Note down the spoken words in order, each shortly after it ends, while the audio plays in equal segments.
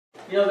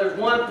You know, there's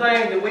one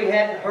thing that we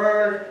hadn't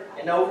heard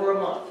in over a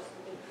month.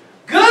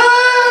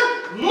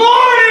 Good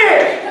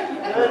morning!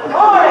 Good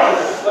morning!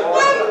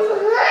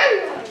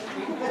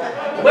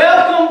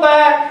 Welcome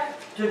back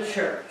to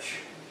church.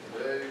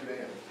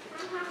 Amen.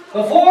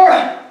 Before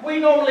I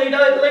normally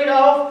lead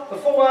off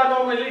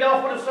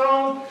with a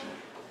song,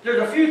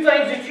 there's a few things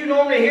that you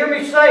normally hear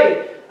me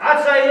say.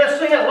 I'd say let's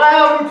sing it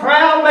loud and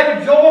proud, make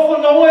a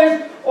joyful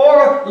noise,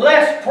 or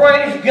let's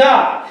praise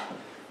God.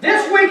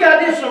 This week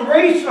I did some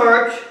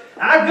research.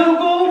 I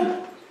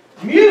Googled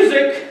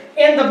music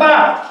in the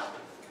Bible,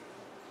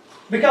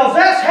 because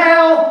that's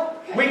how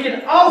we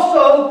can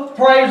also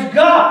praise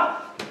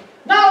God.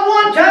 Not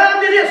one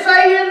time did it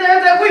say in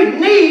there that we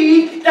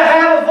need to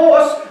have a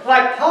voice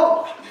like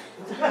Paul.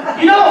 You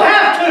don't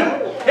have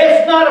to.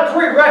 It's not a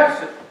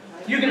prerequisite.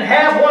 You can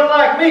have one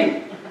like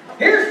me.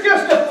 Here's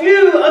just a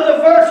few of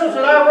the verses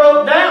that I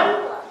wrote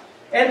down.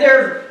 And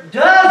there's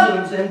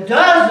dozens and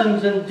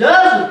dozens and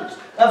dozens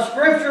of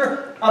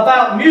scripture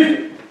about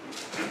music.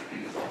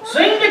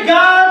 Sing to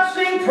God,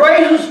 sing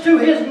praises to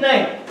His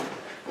name.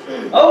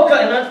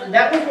 Okay,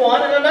 that was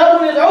one. And another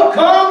one is, oh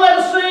come, let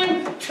us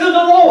sing to the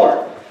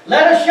Lord.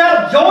 Let us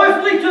shout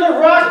joyfully to the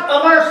rock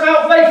of our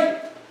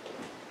salvation.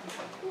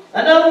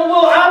 Another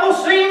one, I will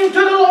sing to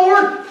the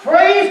Lord,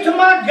 praise to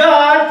my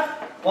God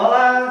while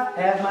I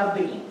have my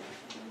being.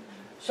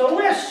 So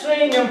let's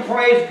sing and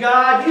praise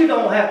God. You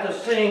don't have to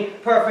sing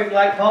perfect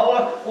like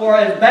Paula or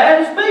as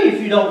bad as me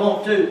if you don't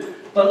want to.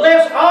 But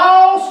let's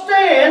all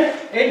stand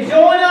and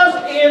join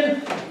us in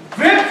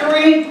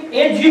victory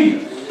in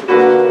Jesus.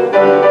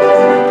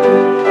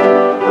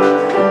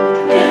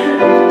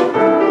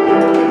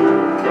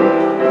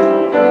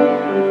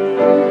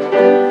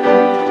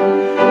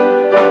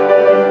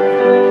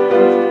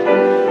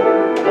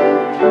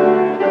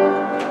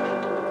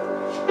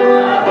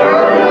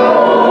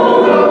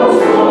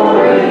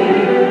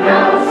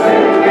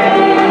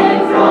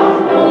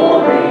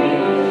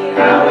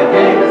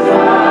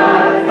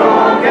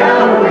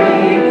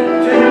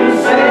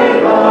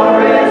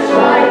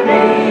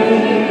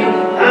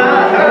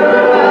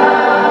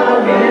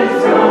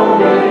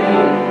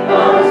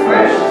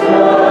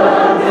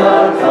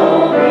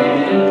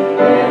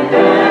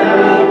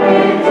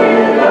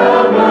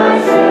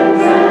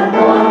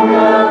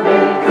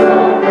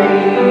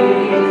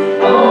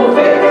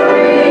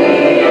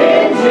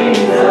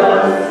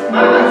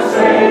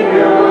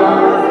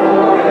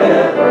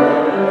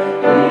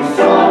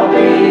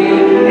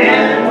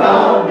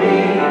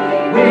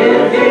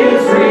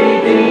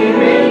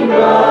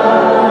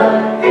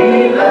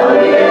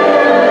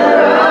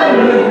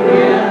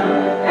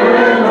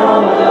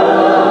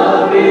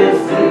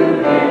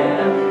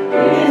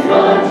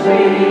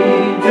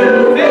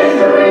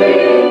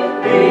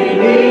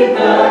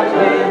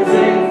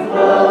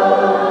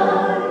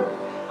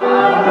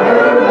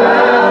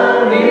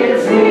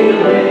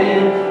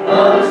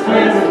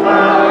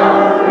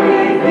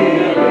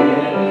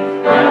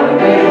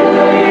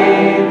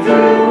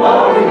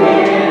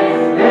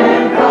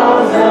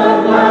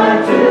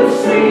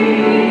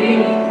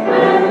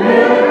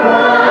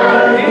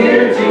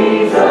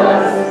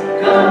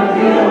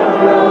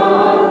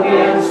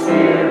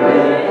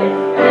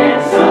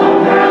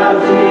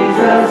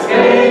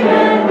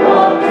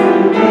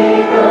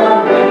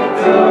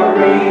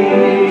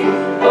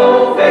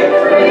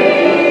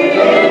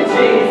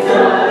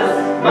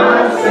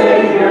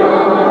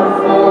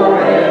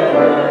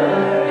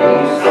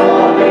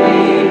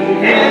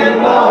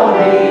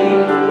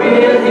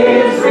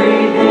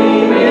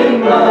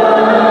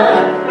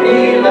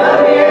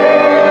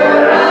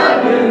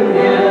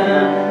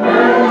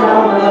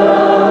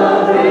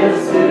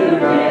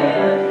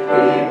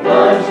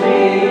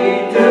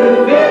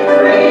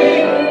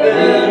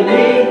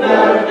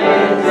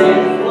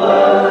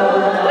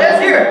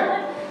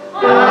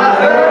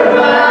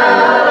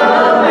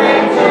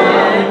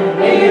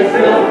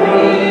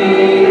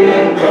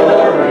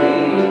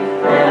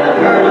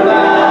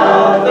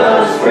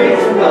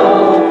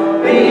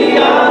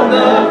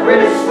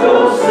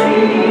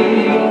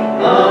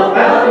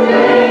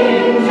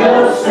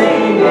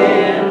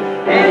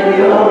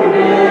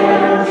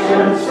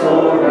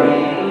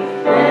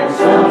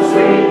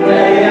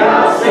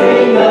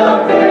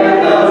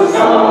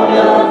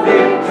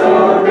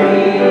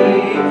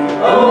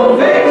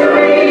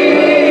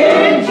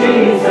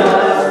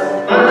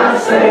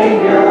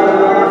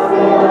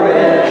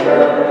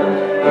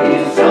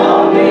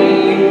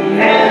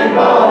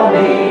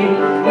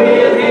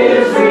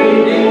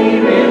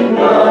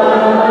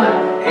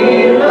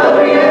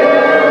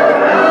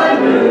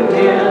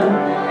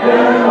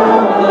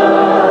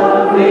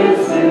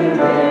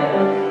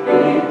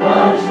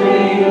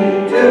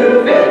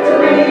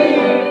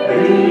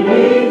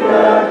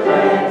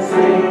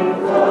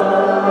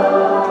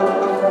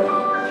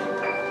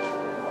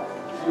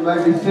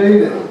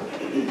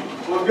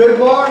 Well, good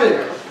morning.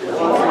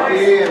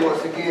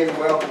 Once again,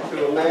 welcome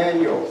to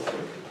Emmanuel.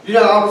 You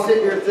know, I was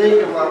sitting here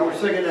thinking while we were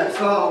singing that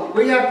song,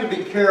 we have to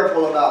be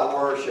careful about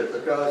worship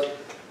because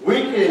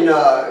we can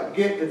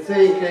get to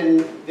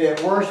thinking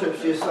that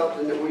worship's just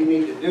something that we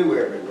need to do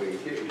every week.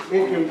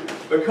 can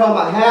become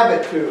a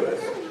habit to us.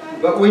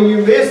 But when you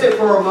miss it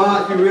for a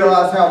month, you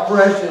realize how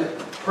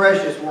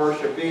precious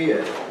worship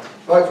is.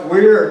 But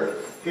we're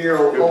here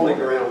on holy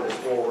ground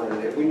this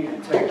morning, and we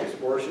need to take this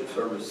worship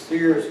service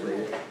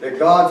seriously, that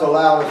God's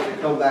allowed us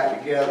to come back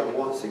together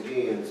once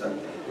again. So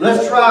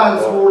let's try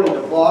this morning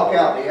to block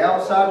out the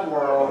outside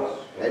world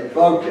and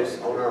focus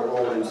on our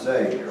Lord and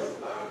Savior.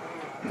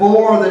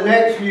 For the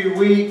next few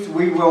weeks,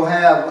 we will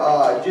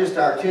have just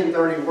our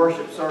 10:30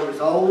 worship service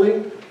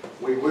only.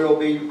 We will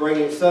be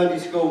bringing Sunday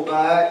school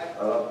back,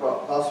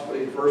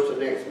 possibly the first of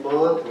next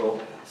month. We'll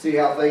see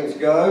how things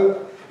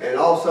go. And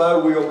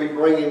also, we'll be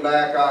bringing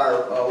back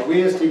our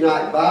Wednesday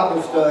night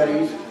Bible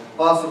studies,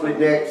 possibly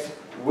next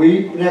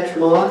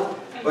month.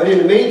 But in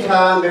the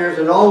meantime, there's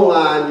an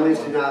online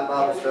Wednesday night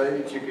Bible study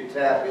that you can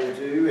tap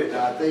into. And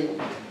I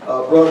think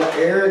Brother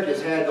Eric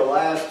has had the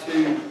last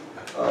two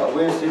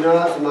Wednesday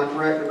nights. Am I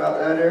correct about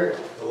that, Eric?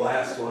 The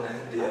last one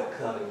and the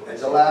upcoming. And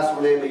the last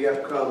one and the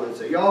upcoming.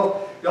 So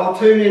y'all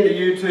tune into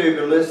YouTube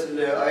and listen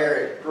to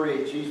Eric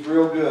preach. He's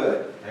real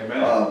good.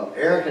 Amen.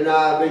 Eric and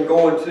I have been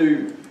going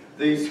to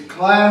these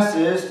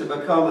classes to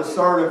become a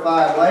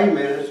certified lay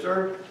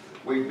minister.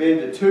 We've been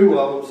to 2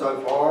 of them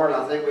so far, and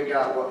I think we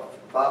got,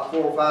 4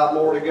 or 5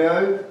 more to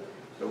go.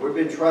 So we've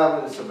been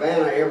traveling to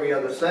Savannah every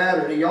other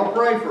Saturday. Y'all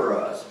pray for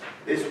us.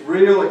 It's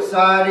real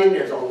exciting.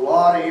 There's a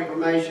lot of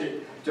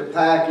information to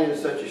pack in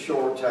such a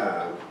short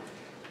time.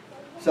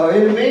 So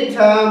in the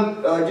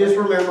meantime, just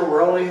remember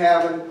we're only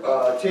having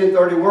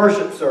 10:30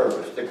 worship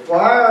service. The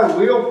choir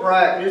will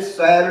practice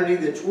Saturday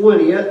the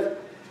 20th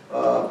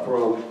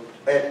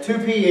at 2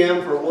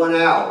 p.m. for 1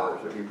 hour.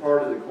 So if you're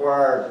part of the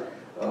choir,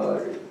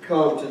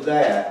 come to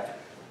that.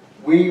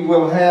 We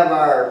will have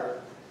our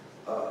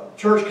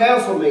church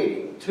council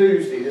meeting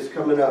Tuesday. This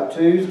coming up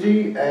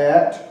Tuesday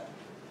at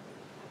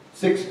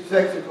 6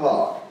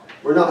 o'clock.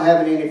 We're not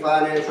having any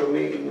financial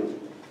meeting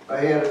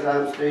ahead of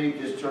time, Steve,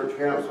 just church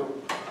council.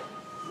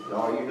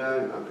 All you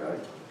know? Okay.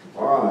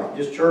 All right.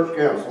 Just church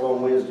council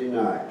on Tuesday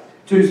night,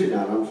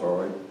 I'm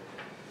sorry.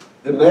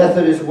 The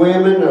Methodist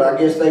women, I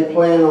guess they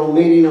plan on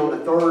meeting on the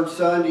 3rd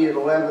Sunday at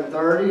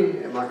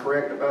 11:30. Am I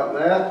correct about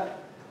that?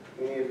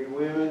 Any of you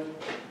women?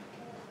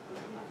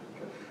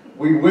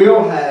 We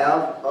will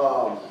have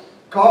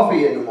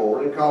coffee in the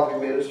morning, coffee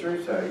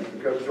ministry, so you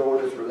can come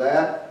join us for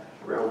that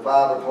around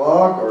 5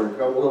 o'clock, or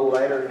come a little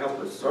later and help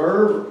us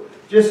serve. Or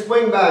just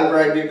swing by and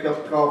grab you a cup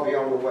of coffee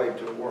on the way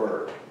to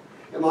work.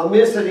 Am I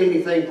missing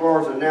anything as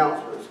far as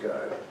announcements go?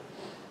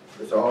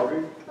 Ms.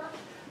 Audrey?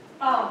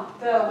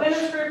 The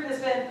women's group has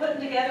been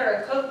putting together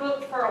a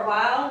cookbook for a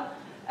while,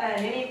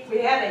 and we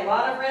have a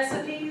lot of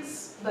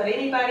recipes, but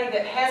anybody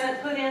that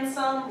hasn't put in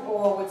some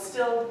or would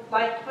still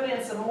like to put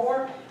in some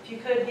more, if you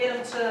could get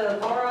them to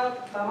Laura,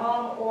 my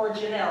mom, or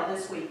Janelle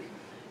this week.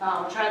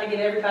 Trying to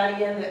get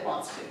everybody in that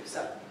wants to,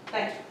 so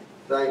thank you.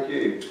 Thank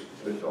you,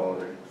 Ms.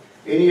 Audrey.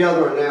 Any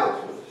other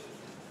announcements?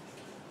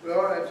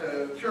 Well, at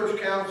the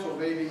church council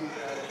meeting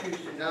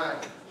Tuesday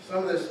night,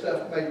 some of this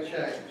stuff may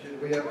change.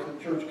 As we have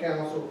the church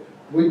council,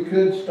 we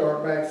could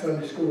start back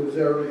Sunday school as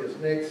early as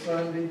next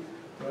Sunday,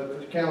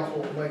 but the council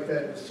will make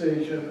that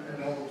decision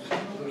and on some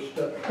other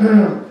stuff,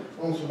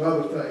 on some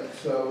other things.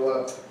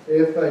 So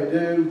if they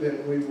do,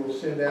 then we will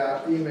send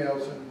out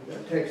emails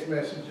and text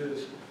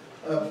messages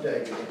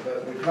updating.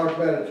 But we talked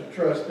about it to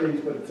trustees,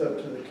 but it's up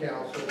to the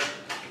council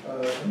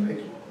to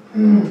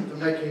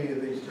make any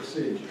of these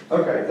decisions.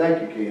 Okay,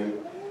 thank you, Ken.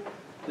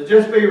 So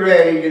just be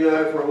ready,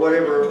 for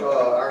whatever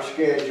our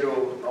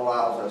schedule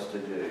allows us to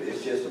do.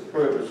 It's just a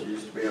privilege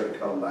just to be able to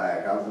come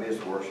back. I've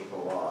missed worship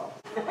a lot.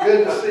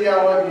 Good to see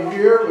all of you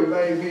here. We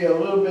may be a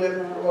little bit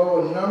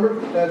low in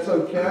numbers, but that's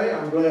okay.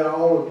 I'm glad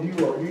all of you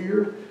are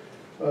here.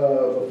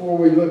 Before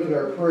we look at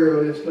our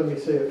prayer list, let me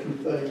say a few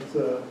things.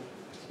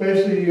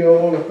 Especially, I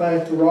want to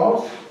thank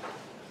Ross.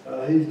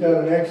 He's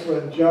done an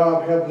excellent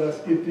job helping us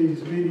get these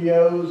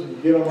videos and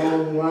get them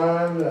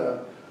online.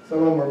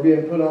 Some of them are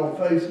being put on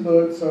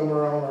Facebook, some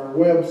are on our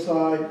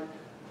website,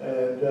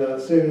 and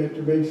sending it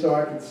to me so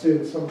I can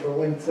send some of the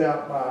links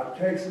out by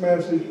text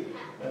message.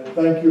 And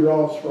thank you,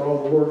 Ross, for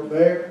all the work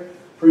there.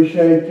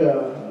 Appreciate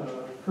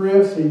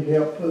Chris. He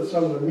helped put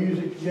some of the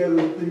music together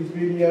with these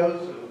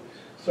videos,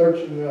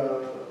 searching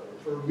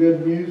for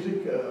good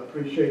music.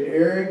 Appreciate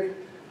Eric,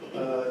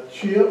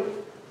 Chip,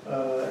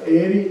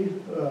 Eddie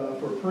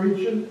for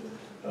preaching.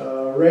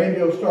 Randy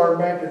will start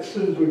back as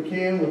soon as we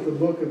can with the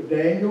book of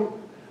Daniel.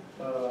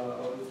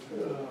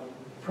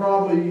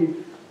 Probably,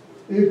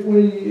 if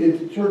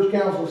the church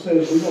council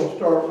says we're going to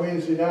start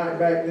Wednesday night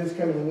back this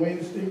coming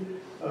Wednesday,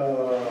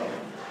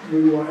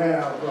 we will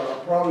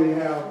probably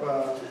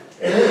have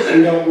Eric.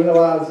 We don't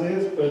realize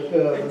this, but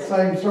the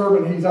same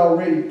sermon he's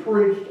already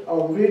preached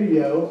on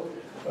video,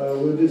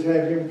 we'll just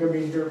have him come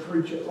in here and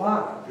preach it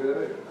live.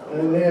 Good.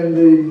 And then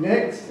the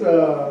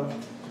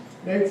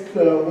next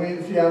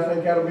Wednesday, I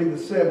think that'll be the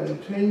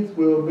 17th,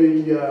 will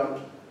be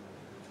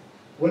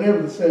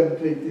whenever the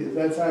 17th is.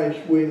 That's Ash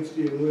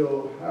Wednesday, and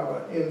we'll have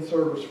an end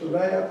service for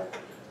that.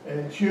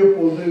 And Chip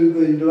will do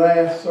the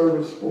last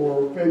service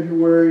for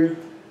February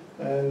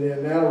And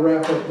then that'll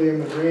wrap up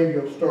them, and Randy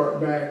will start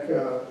back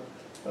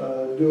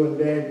doing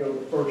Daniel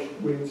the first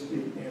Wednesday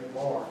in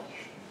March.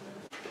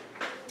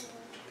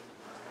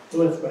 So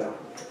let's bow.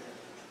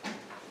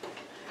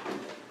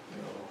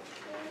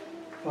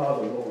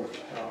 Father, Lord,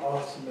 how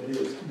awesome it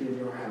is to be in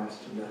your house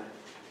today.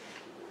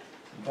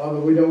 And Father,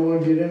 we don't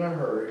want to get in a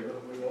hurry,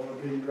 but we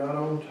want to be right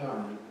on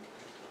time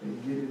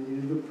and giving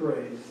you the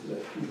praise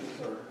that you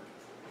deserve.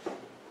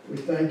 We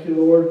thank you,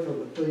 Lord, for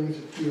the things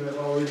that you have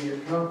already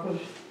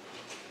accomplished.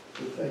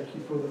 We thank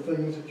you for the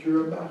things that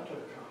you're about to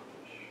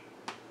accomplish.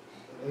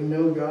 And we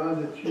know,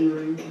 God, that you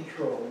are in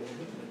control and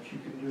that you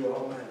can do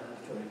all manner of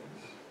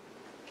things.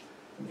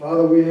 And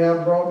Father, we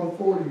have brought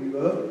before you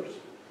others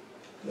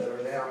that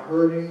are now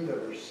hurting, that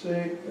are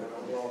sick, that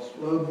have lost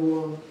loved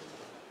ones.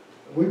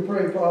 And we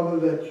pray, Father,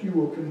 that you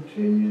will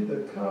continue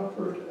the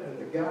comfort and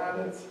the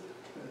guidance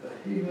and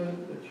the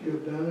healing that you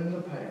have done in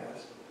the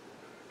past.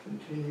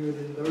 Continue it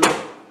in their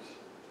lives.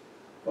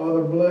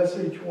 Father, bless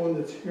each one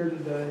that's here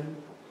today.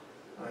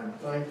 I am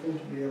thankful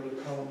to be able to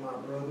call my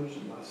brothers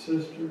and my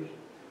sisters.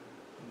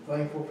 I'm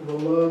thankful for the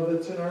love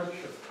that's in our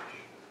church.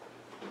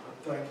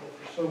 I'm thankful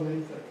for so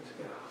many things,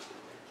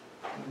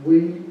 God. And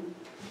we,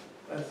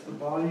 as the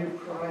body of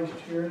Christ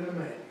here at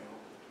Emmanuel,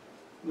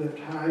 lift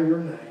high your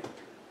name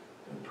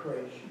and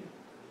praise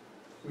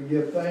you. We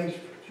give thanks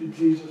to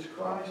Jesus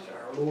Christ,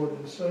 our Lord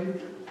and Savior,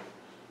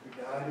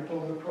 who died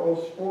upon the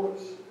cross for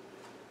us,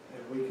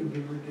 and we can be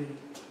redeemed.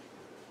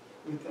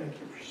 We thank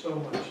you for so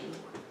much,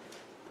 Lord.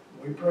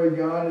 We pray,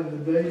 God,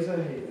 in the days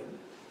ahead,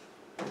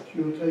 that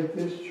you'll take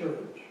this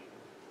church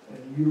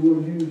and you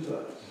will use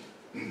us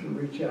to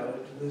reach out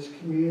into this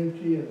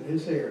community and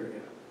this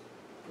area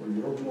for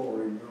your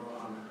glory and your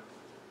honor.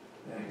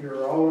 Now,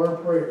 hear all our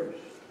prayers,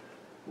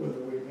 whether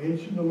we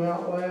mention them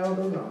out loud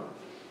or not.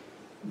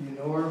 You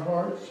know our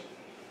hearts,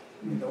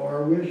 you know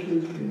our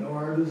wishes, you know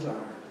our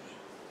desires.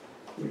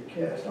 We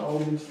cast all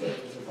these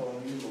things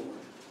upon you, Lord.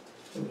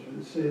 As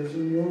it says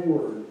in your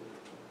word,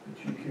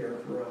 that you care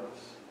for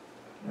us.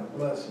 Now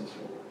bless us,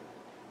 Lord.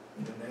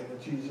 In the name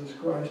of Jesus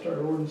Christ, our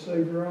Lord and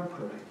Savior, I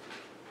pray.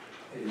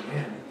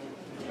 Amen.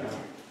 Amen.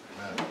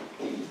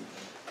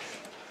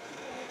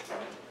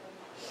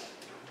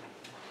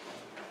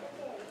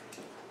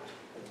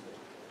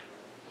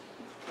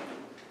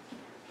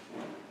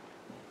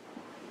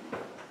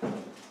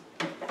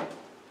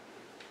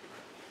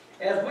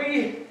 As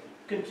we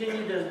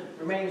continue to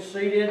remain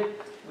seated,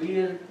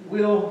 we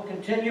will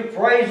continue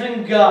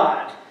praising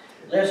God.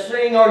 Let's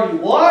sing, Are You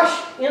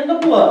Washed in the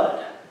Blood?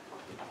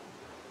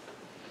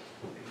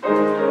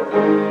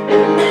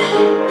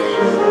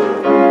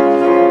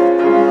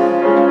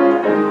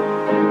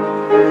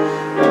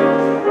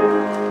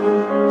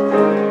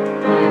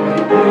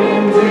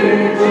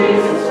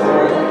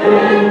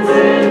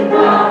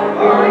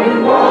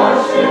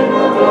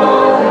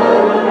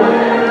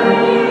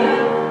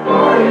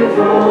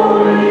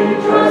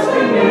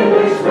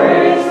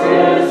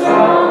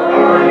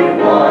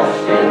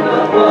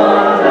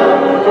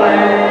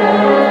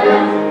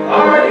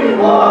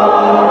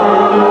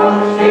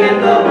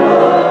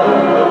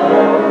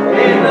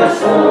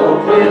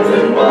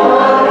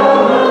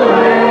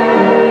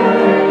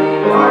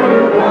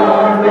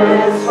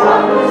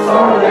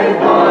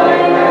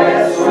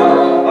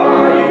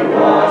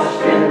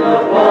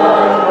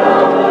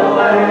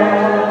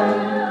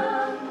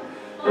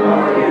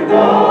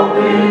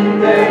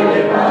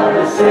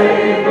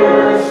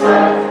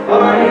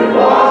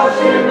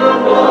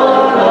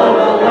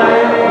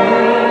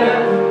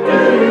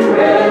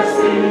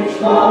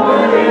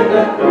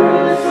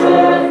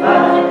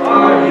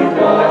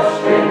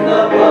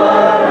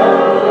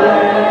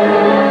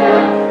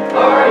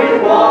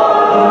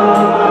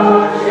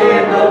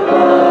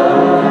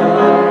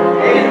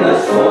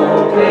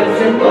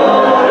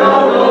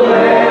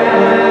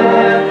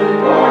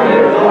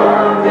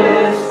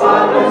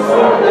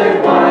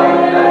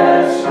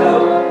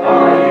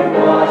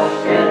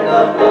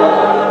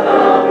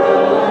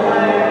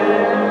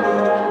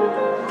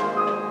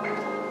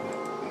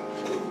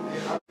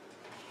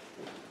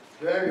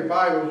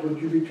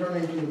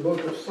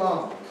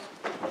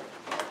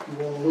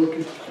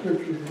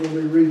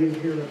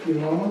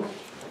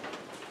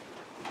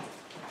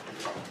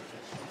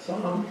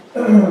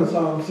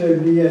 Psalm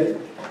 78.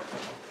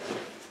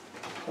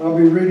 I'll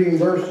be reading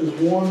verses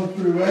 1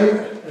 through 8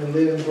 and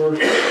then verse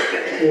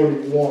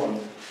 41.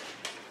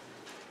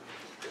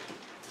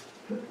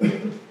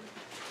 Need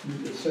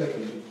a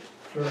second to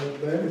turn to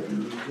that if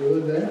you're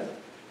good at that.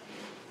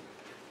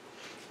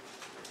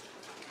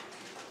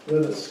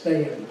 Let us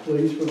stand,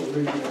 please, for the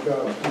reading of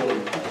God's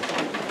word.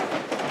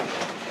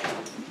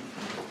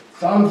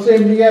 Psalm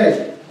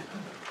 78,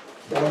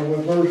 starting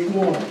with verse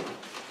 1.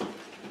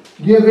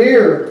 Give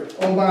ear,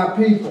 O my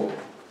people,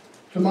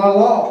 to my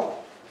law.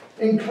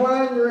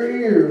 Incline your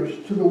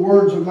ears to the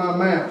words of my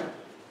mouth.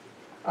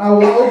 I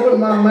will open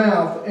my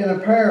mouth in a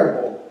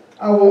parable.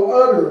 I will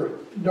utter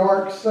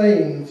dark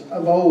sayings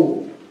of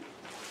old,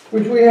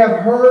 which we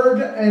have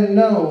heard and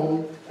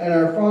known, and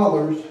our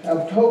fathers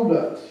have told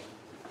us.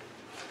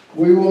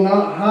 We will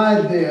not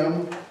hide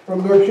them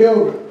from their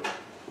children,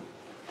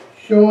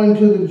 showing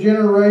to the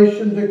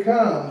generation to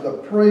come the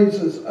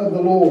praises of the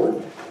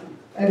Lord,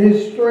 and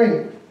his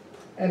strength,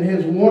 and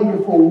his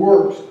wonderful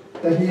works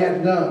that he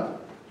hath done.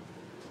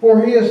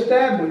 For he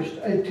established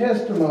a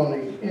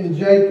testimony in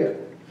Jacob,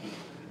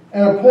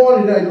 and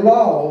appointed a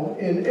law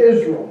in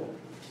Israel,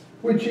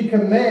 which he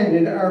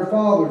commanded our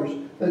fathers,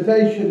 that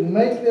they should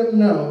make them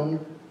known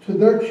to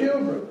their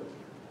children,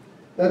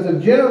 that the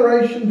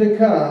generation to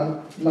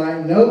come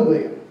might know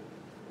them,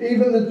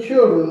 even the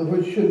children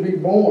which should be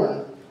born,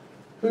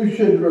 who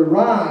should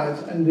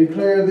arise and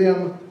declare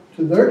them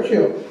to their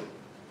children,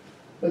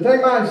 that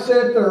they might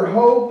set their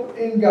hope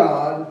in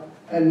God,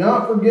 and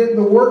not forget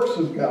the works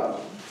of God,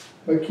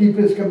 but keep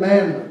his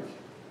commandments,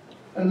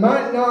 and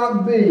might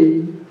not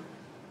be,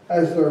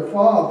 as their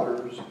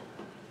fathers,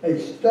 a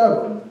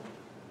stubborn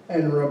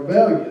and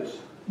rebellious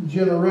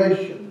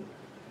generation,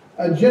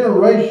 a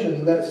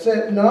generation that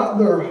set not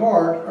their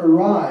heart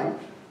aright,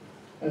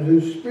 and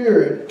whose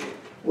spirit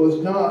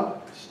was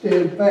not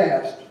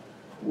steadfast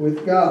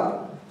with God.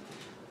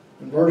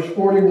 In verse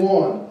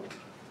 41,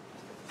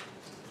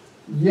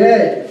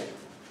 yea,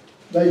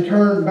 they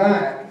turned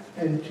back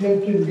and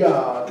tempted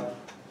God,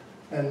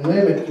 and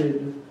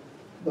limited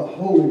the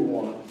Holy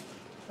One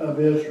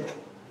of Israel.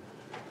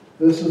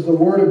 This is the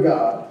word of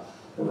God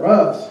for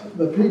us,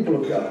 the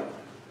people of God.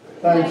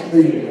 Thanks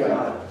be to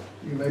God.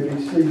 You may be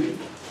seated.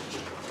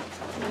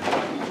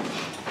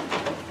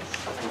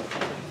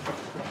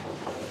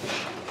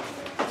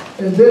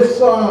 In this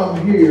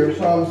psalm here,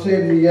 Psalm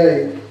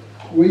 78,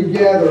 we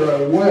gather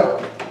a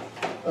wealth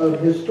of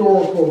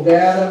historical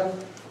data,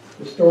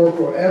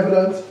 historical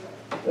evidence,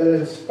 that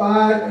in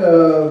spite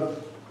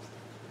of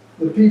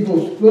the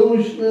people's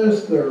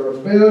foolishness, their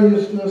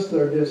rebelliousness,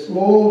 their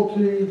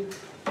disloyalty,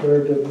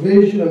 their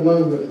division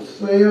among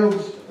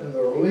themselves and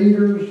their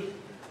leaders,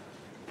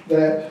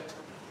 that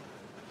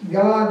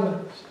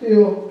God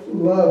still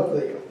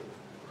loved them,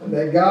 and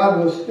that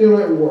God was still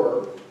at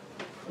work,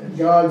 and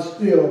God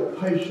still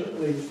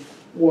patiently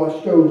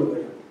watched over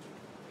them.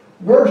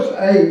 Verse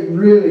 8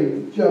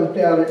 really jumped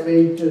out at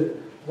me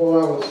while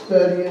I was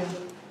studying.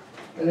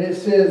 And it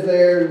says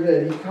there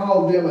that he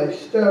called them a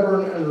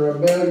stubborn and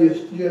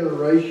rebellious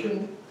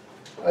generation.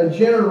 A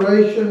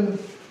generation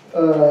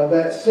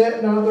that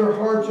set not their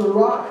hearts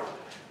aright,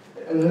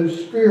 and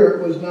whose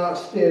spirit was not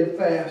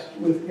steadfast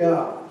with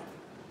God.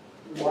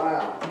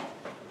 Wow.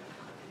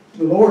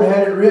 The Lord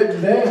had it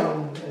written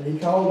down, and he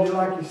called it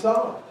like he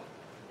saw it.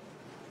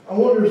 I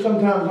wonder,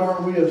 sometimes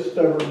aren't we a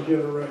stubborn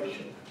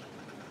generation?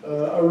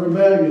 A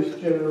rebellious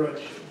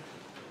generation?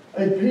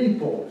 A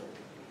people,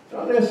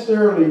 not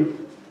necessarily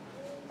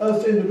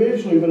us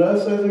individually, but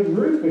us as a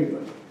group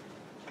even,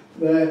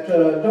 that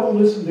don't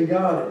listen to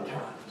God at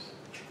times.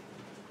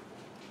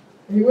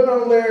 He went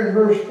on there in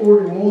verse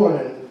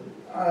 41,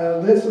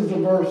 and this is the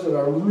verse that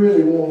I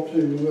really want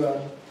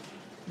to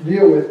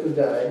deal with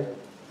today.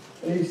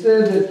 And he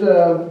said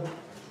that,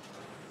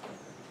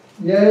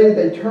 yea,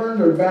 they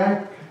turned their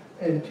back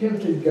and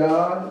tempted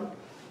God,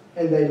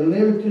 and they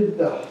limited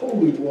the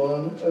Holy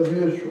One of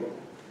Israel.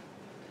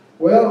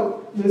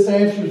 Well, this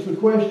answers the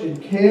question,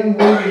 can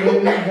we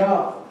limit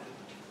God?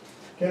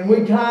 Can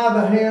we tie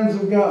the hands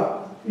of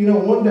God? You know,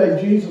 one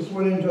day Jesus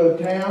went into a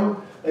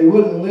town. They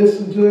wouldn't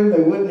listen to him.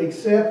 They wouldn't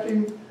accept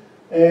him.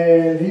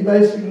 And he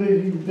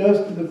basically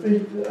dusted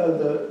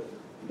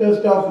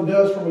dust off the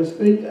dust from his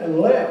feet and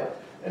left.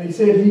 And he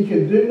said he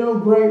could do no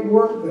great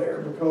work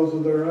there because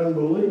of their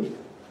unbelief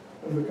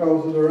and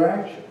because of their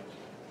actions.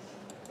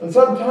 And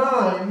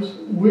sometimes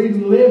we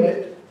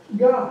limit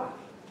God.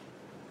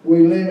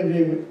 We limit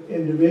him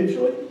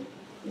individually.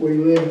 We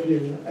limit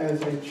him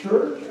as a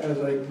church, as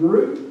a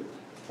group.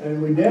 And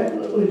we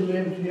definitely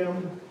limit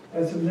him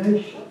as a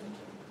nation.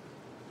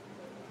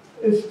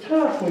 It's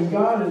tough when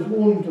God is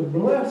wanting to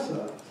bless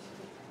us.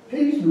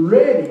 He's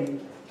ready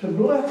to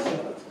bless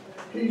us.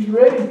 He's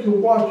ready to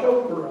watch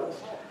over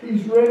us.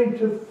 He's ready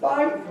to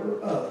fight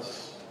for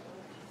us.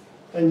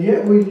 And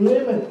yet we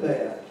limit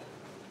that.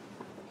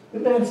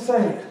 Isn't that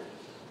sad?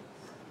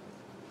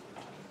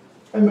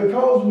 And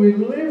because we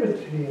limit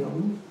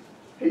him,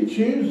 he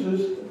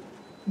chooses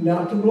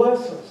not to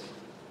bless us.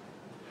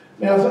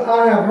 Now,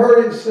 I have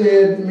heard it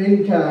said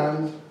many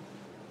times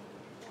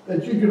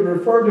that you could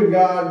refer to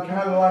God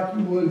kind of like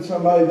you would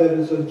somebody that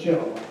is a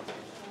gentleman.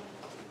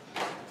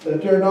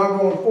 That they're not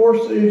going to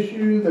force the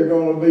issue, they're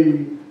going to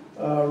be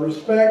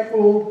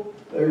respectful,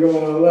 they're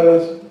going to let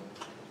us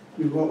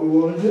do what we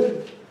want to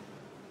do.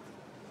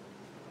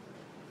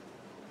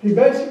 He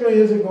basically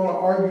isn't going to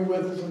argue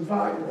with us and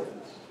fight with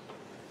us.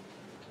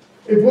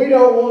 If we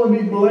don't want to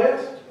be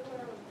blessed,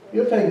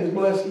 he'll take his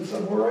blessing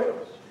somewhere else.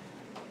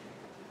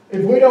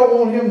 If we don't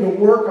want him to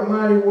work a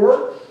mighty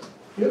work,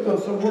 he'll go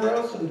somewhere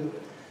else and do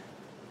it.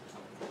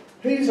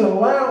 He's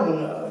allowing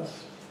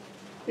us,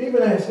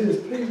 even as his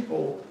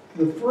people,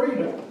 the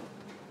freedom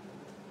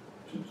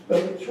to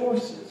make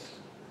choices.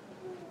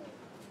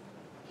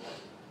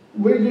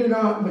 We do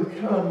not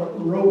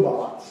become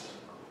robots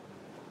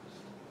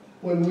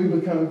when we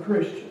become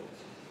Christians.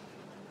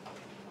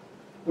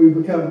 We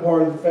become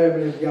part of the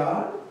family of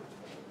God.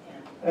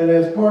 And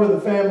as part of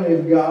the family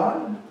of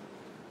God,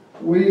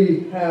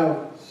 we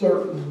have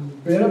certain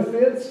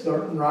benefits,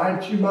 certain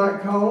rights you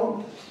might call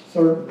them,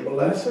 certain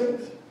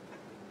blessings.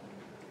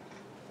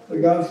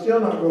 But God's still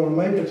not going to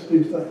make us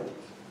do things.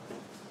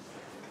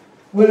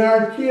 When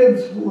our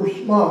kids were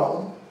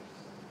small,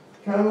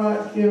 kind of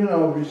like Ken and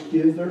Audrey's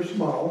kids, they're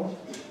small.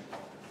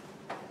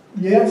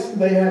 Yes,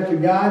 they have to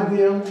guide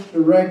them,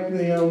 direct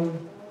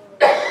them,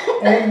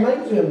 and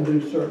make them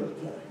do certain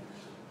things.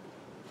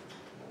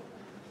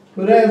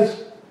 But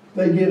as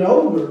they get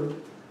older,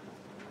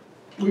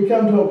 we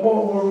come to a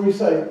point where we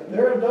say,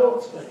 they're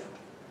adults now.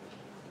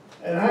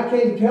 And I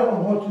can't tell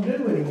them what to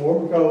do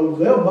anymore because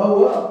they'll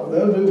bow up or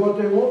they'll do what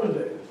they want to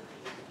do.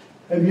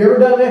 Have you ever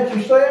done that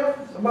yourself?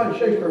 Somebody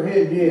shake their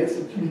head yes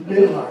if you've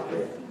been like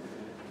that.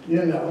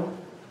 You know,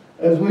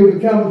 as we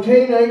become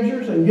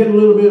teenagers and get a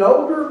little bit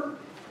older,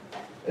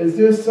 it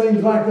just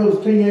seems like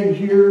those teenage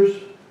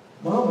years,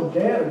 Mom and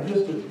Dad are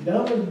just as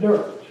dumb as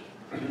dirt.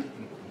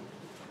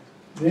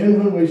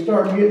 Then when we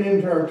start getting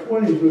into our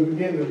 20s, we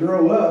begin to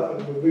grow up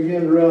and we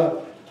begin to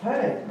realize,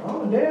 hey,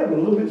 Mom and Dad were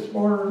a little bit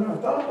smarter than I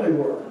thought they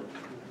were.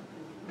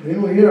 And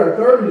then we hit our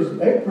 30s and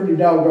they're pretty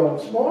doggone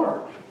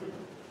smart.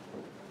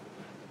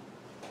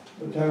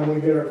 By the time we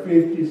hit our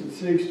 50s and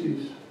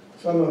 60s,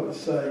 some of us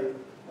say,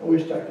 I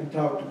wish I could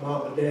talk to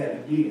Mom and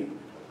Dad again.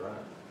 Right.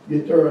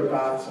 Get their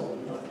advice on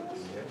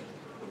things.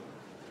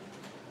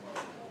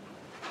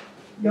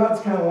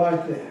 God's kind of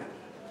like that.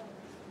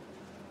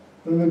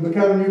 When we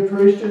become new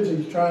Christians,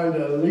 He's trying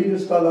to lead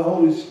us by the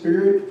Holy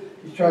Spirit.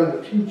 He's trying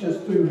to teach us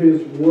through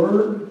His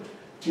Word.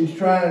 He's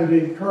trying to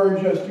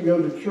encourage us to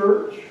go to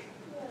church.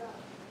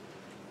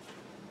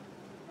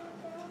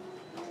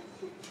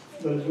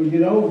 But as we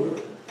get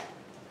older,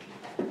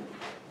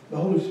 the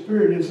Holy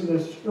Spirit isn't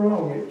as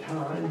strong at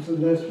times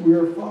unless we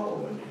are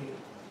following Him.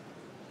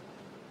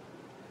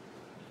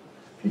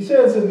 He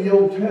says in the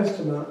Old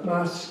Testament,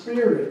 my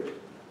spirit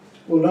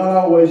will not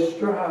always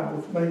strive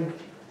with man.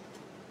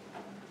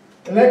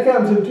 And that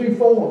comes in two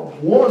forms.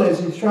 One is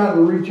He's trying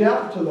to reach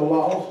out to the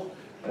lost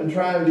and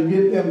trying to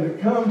get them to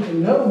come to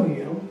know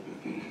Him.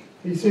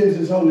 He sends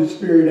His Holy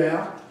Spirit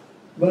out.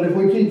 But if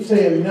we keep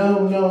saying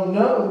no, no,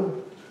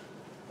 no,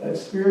 that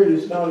spirit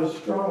is not as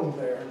strong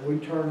there and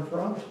we turn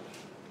from it.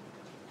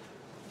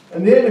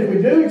 And then if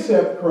we do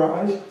accept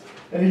Christ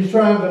and He's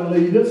trying to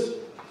lead us,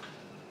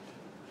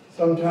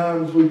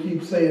 sometimes we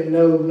keep saying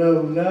no,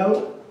 no,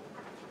 no,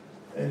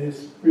 and His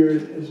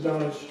Spirit is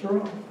not as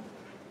strong.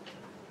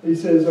 He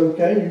says,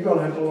 okay, you're going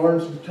to have to learn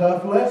some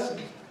tough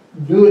lessons.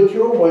 Do it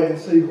your way and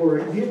see where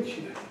it gets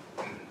you.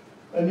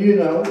 And you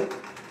know,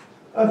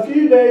 a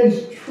few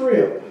days'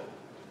 trip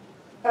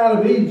out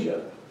of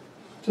Egypt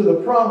to the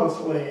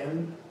Promised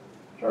Land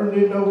turned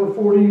into over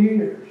 40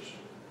 years.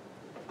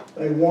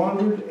 They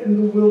wandered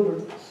in the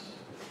wilderness.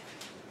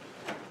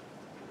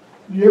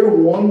 Do you ever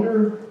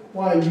wonder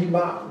why you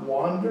might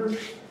wander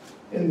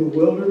in the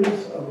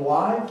wilderness of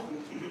life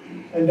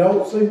and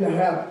don't seem to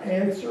have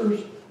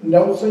answers and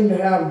don't seem to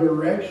have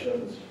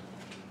directions?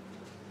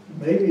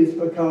 Maybe it's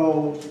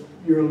because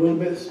you're a little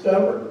bit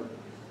stubborn,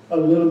 a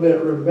little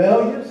bit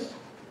rebellious.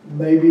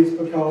 Maybe it's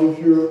because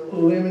you're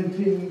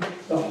limiting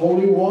the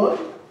Holy One.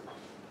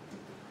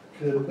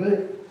 Could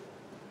be.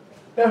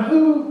 Now,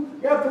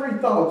 got three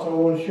thoughts I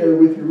want to share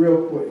with you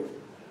real quick.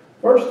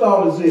 First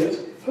thought is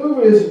this.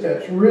 Who is it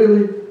that's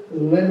really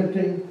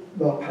limiting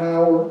the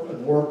power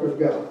and work of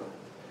God?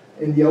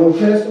 In the Old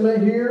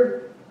Testament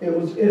here, it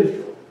was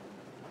Israel.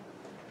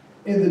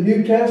 In the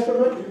New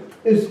Testament,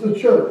 it's the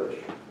church.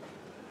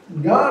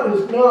 God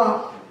is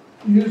not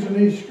using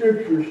these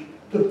scriptures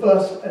to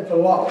fuss at the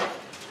lost.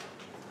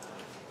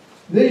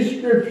 These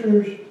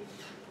scriptures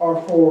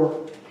are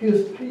for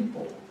His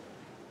people.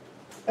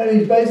 And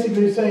He's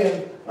basically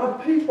saying, my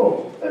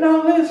people, they're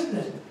not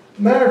listening.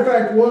 Matter of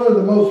fact, one of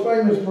the most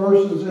famous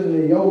verses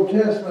in the Old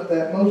Testament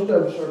that most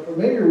of us are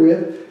familiar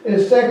with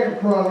is 2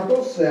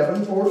 Chronicles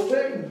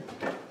 7:14,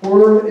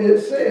 where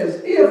it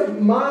says, if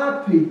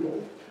my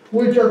people,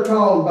 which are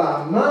called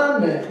by my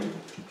name,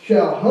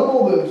 shall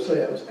humble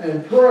themselves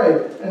and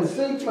pray and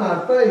seek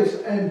my face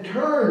and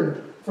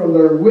turn from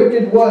their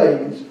wicked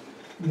ways,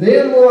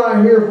 then will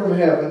I hear from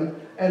heaven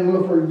and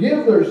will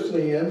forgive their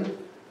sin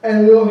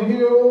and will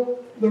heal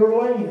their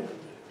land.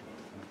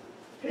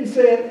 He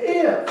said,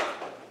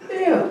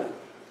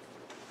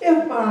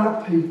 if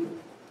my people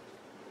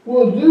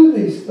will do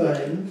these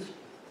things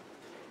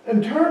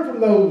and turn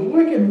from those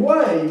wicked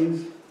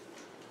ways,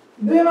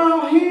 then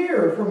I'll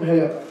hear from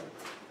heaven.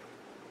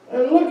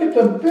 And look at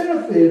the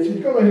benefits.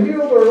 He's going to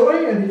heal their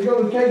land. He's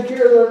going to take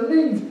care of their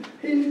needs.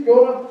 He's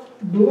going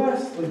to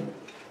bless them.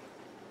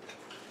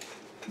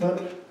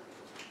 But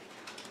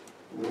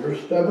we're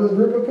a stubborn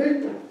group of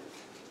people.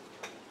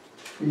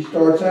 He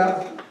starts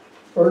out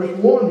verse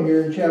 1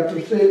 here in chapter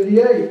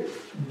 78.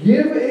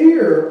 Give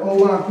ear,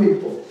 O my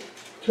people,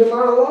 to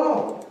my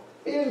law.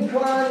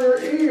 Incline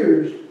your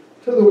ears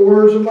to the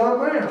words of my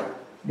mouth.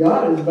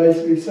 God is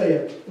basically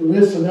saying,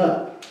 listen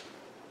up.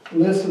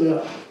 Listen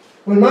up.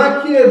 When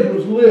my kid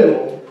was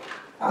little,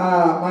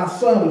 my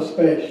son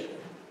especially,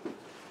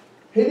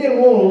 He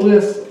didn't want to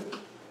listen.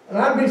 And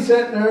I'd be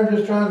sitting there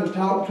just trying to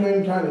talk to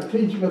him, trying to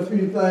teach him a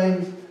few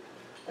things.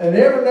 And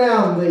every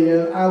now and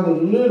then, I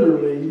would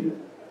literally,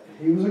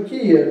 he was a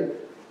kid,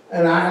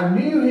 and I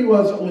knew he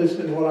wasn't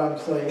listening to what I'm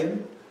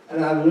saying,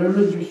 and I'd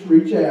literally just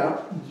reach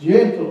out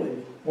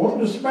gently.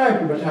 Wanted to smack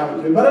him a time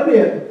or two, but I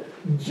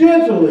didn't.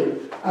 Gently,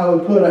 I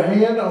would put a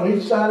hand on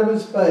each side of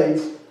his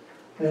face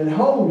and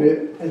hold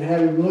it and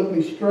have him look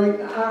me straight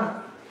in the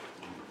eye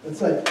and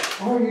say,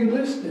 are you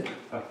listening?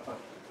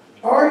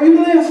 Are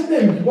you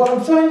listening to what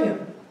I'm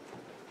saying?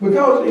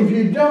 Because if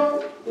you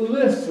don't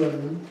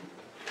listen,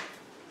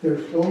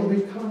 there's going to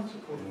be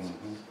consequences.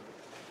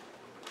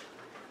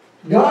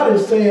 God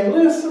is saying,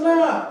 listen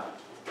up.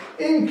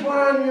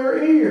 Incline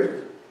your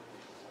ear.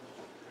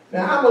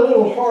 Now, I'm a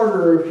little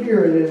harder of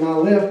hearing in my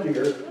left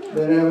ear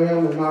than I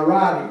am in my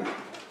right ear.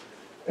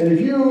 And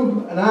if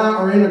you and I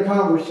are in a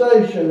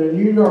conversation and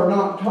you are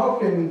not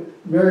talking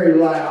very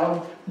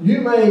loud, you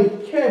may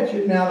catch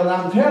it now that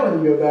I'm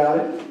telling you about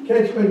it.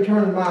 Catch me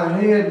turning my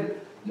head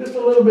just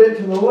a little bit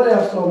to the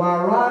left so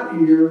my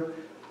right ear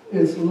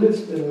is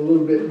listening a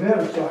little bit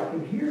better so I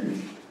can hear you.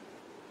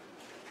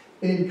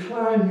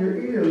 Incline your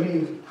ear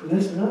means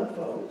listen up,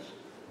 folks.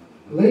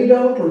 Lean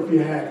over if you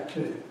have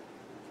to.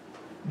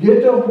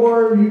 Get to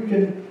where you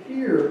can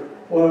hear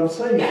what I'm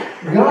saying.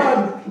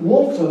 God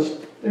wants us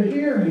to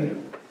hear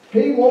Him.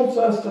 He wants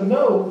us to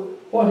know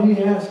what He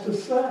has to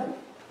say.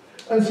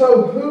 And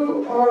so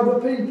who are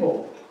the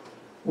people?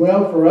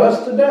 Well, for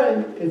us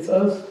today, it's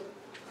us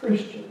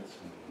Christians.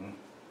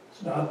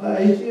 It's not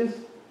the atheist.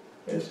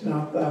 It's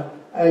not the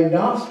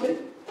agnostic.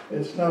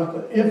 It's not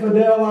the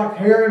infidel like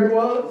Herod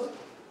was.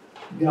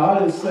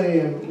 God is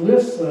saying,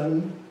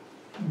 listen,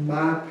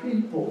 my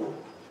people.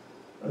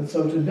 And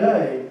so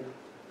today,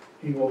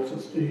 He wants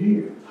us to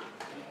hear.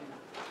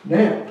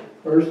 Now,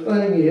 first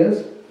thing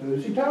is,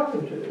 who's He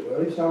talking to?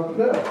 Well, He's talking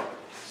to us.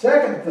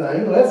 Second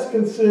thing, let's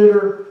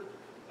consider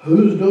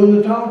who's doing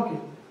the talking.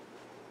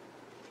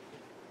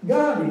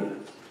 God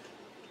is.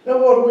 Now,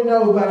 what do we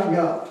know about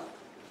God?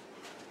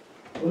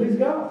 Well, He's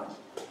God.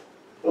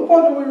 But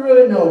what do we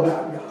really know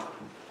about God?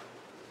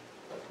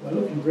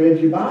 Well, if you've read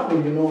your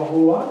Bible, you know a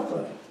whole lot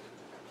of things.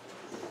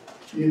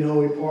 You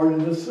know He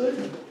parted the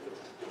sea.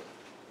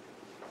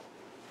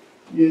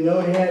 You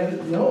know He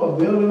had Noah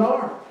build an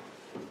ark.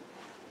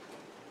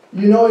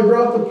 You know He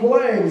brought the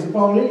plagues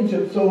upon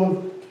Egypt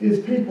so His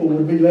people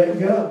would be let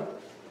go.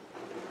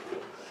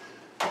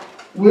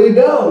 We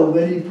know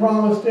that He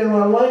promised them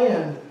a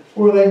land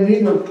where they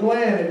neither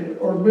planted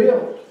or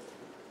built,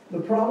 the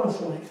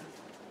promised land.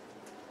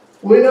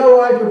 We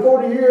know after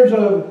 40 years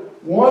of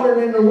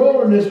wandering in the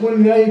wilderness,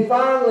 when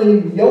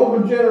the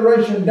older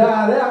generation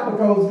died out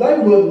because they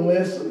wouldn't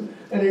listen,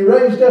 and He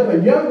raised up a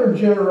younger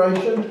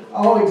generation,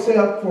 all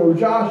except for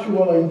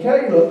Joshua and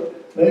Caleb.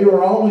 They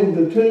were only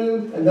the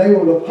two, and they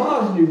were the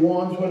positive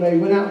ones when they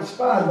went out and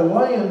spied the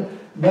land.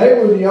 They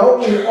were the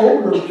only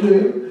older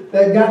two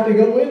that got to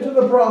go into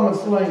the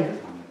promised land.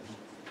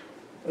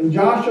 And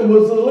Joshua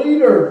was the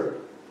leader.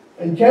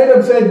 And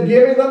Caleb said,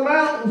 give me the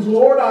mountains,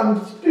 Lord,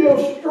 I'm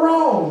still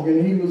strong.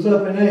 And he was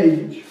up in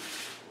age.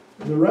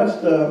 And the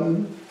rest of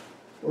them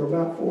were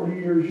about 40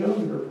 years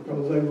younger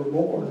because they were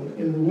born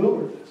in the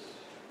wilderness.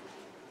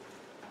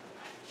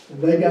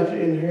 And they got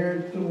to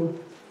inherit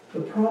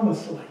the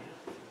promised land.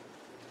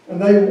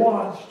 And they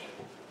watched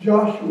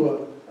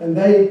Joshua, and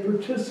they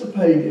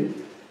participated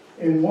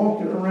in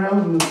walking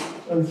around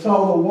and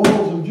saw the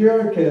walls of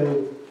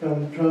Jericho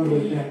come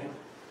tumbling down.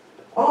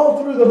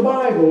 All through the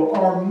Bible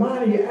are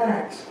mighty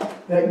acts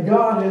that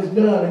God has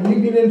done. And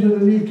you get into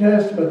the New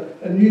Testament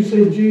and you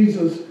see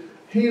Jesus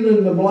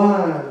healing the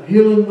blind,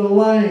 healing the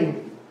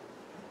lame,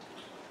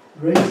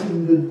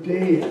 raising the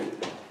dead.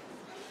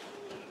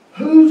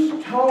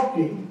 Who's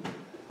talking?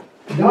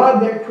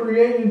 God that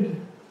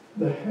created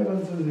the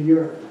heavens and the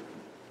earth.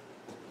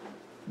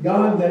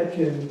 God that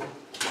can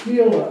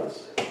heal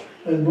us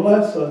and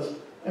bless us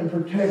and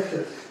protect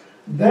us.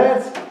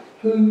 That's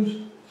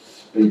who's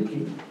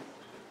speaking.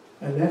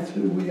 And that's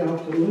who we ought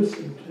to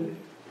listen to.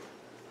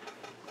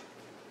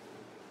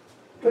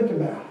 Think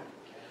about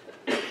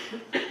it.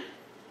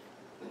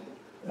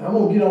 Now, I'm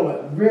going to get on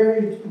a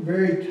very,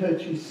 very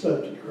touchy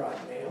subject right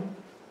now.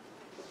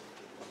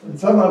 And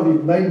some of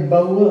you may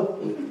bow up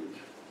with it.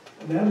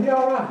 And that'll be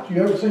all right.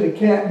 You ever seen a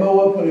cat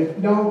bow up when a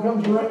dog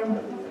comes around?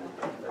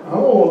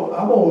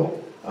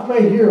 I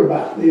may hear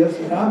about this,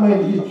 and I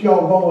may get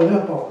y'all bowing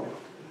up on it.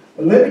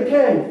 But let me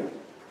tell you,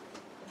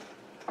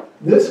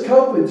 this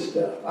COVID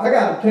stuff, I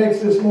got a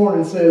text this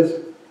morning that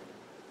says,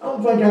 I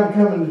don't think I'm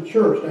coming to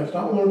church. Now, it's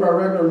not one of our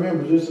regular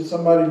members. This is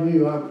somebody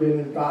new I've been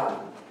invited.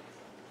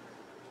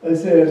 They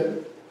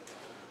said,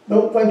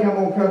 don't think I'm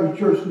going to come to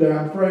church today.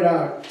 I'm afraid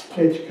I'll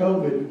catch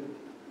COVID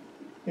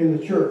in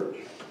the church.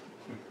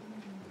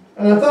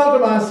 And I thought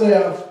to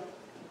myself,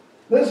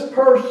 this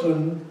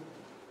person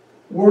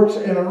works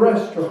in a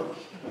restaurant,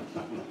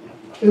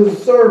 is a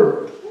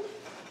server,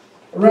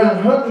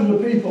 around hundreds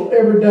of people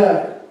every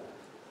day.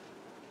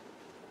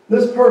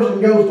 This person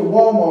goes to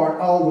Walmart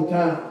all the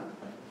time.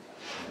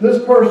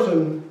 This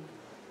person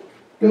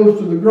goes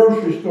to the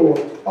grocery store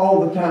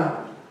all the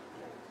time.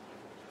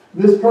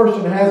 This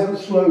person hasn't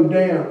slowed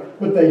down,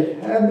 but they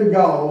had the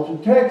gall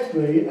to text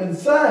me and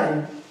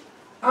say,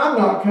 I'm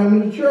not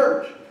coming to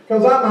church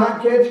because I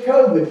might catch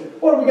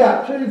COVID. What do we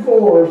got? 2,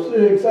 4,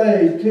 6,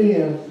 8,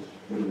 10,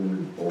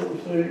 2, 4,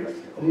 6,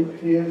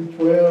 8, 10,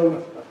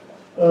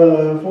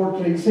 12,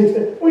 14,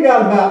 16. We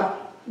got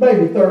about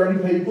maybe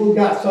 30 people. We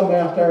got some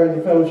out there in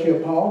the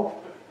fellowship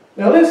hall.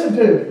 Now listen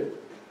to me.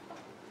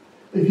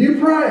 If you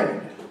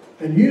prayed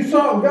and you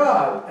sought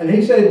God and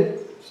He said,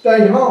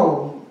 stay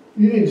home,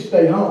 you need to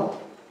stay home.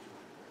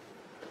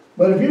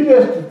 But if you're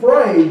just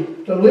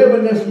afraid to live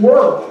in this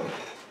world,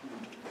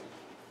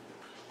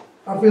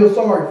 I feel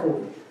sorry for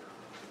you.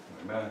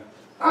 Amen.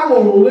 I'm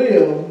going to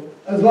live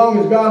as long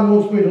as God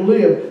wants me to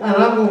live, and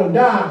I'm going to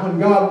die when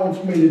God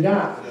wants me to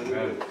die.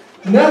 Amen.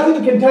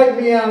 Nothing can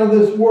take me out of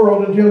this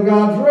world until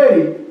God's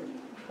ready.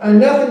 And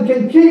nothing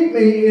can keep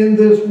me in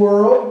this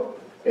world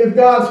if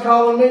God's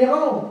calling me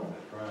home.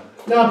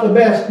 Not the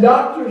best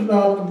doctors,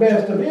 not the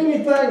best of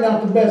anything,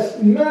 not the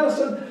best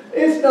medicine.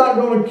 It's not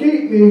going to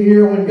keep me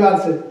here when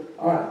God said,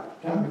 all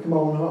right, time to come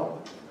on home.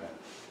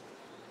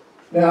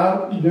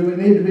 Now, do we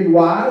need to be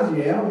wise?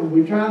 Yeah,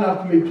 we try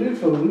not to be too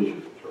foolish.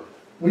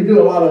 We do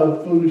a lot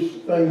of foolish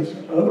things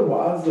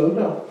otherwise, though,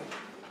 don't we?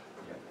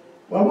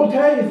 Well, I will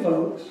tell you,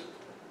 folks,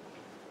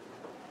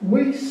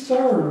 we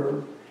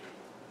serve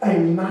a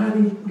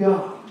mighty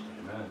God.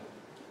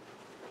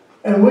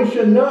 And we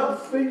should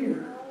not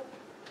fear.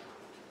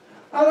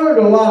 I learned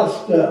a lot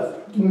of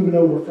stuff moving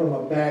over from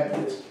a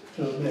Baptist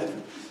to a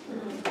Methodist.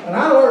 And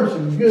I learned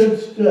some good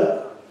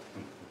stuff.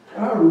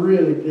 I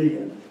really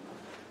did.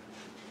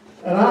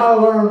 And I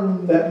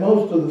learned that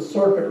most of the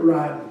circuit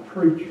riding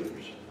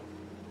preachers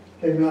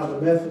came out of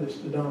the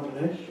Methodist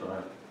denomination.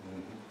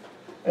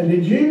 And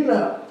did you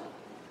know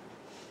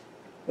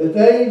that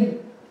they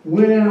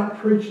went out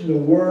preaching the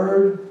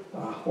Word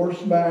by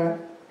horseback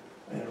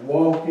and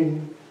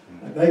walking,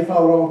 and they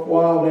fought off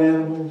wild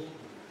animals?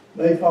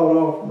 They fought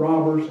off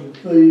robbers and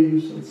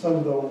thieves and some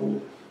of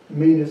the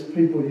meanest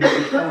people you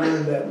could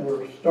find that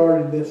were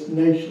starting this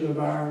nation of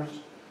ours.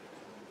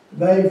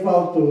 They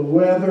fought the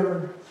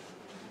weather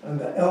and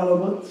the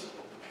elements.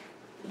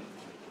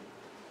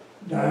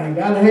 Dang,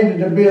 I'd hated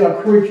to be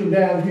a preacher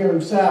down here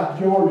in South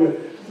Georgia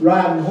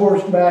riding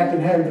horseback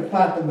and having to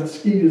fight the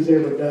mosquitoes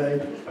every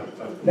day.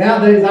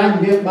 Nowadays I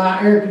can get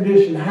my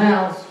air-conditioned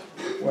house.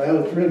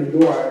 Well, it's really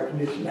your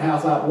air-conditioned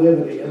house I'm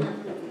living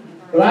in.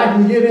 But I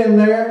can get in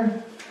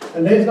there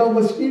and there's no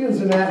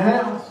mosquitoes in that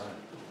house.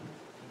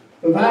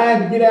 If I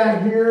had to get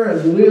out here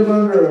and live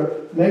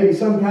under maybe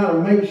some kind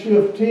of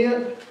makeshift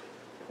tent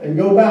and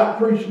go about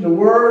preaching the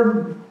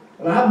Word,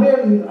 and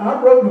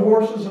I've rode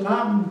horses and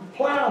I've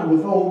plowed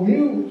with old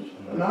mules,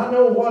 and I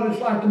know what it's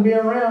like to be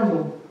around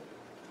them.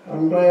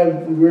 I'm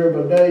glad we're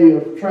of a day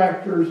of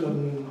tractors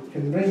and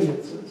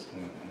conveniences.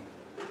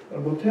 But I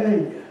will tell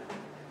you,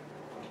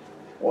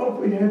 what if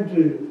we had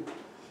to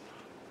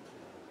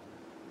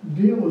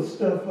deal with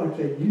stuff like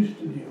they used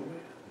to deal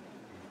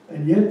with,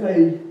 and yet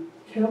they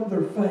kept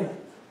their faith?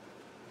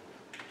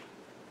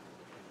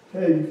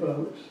 Tell you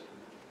folks,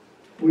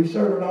 we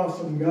serve an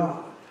awesome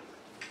God,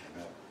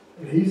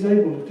 and He's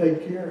able to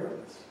take care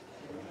of us.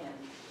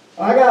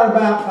 I got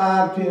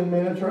about 5-10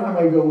 minutes, or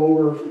I may go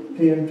over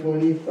 10,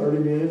 20, 30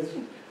 minutes.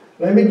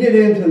 Let me get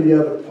into the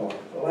other part,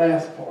 the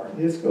last part,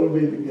 and it's going to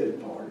be the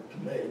good part to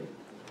me.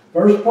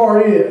 First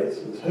part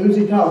is who's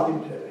He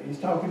talking to? He's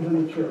talking to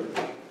the church.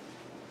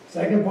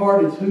 Second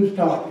part is who's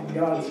talking?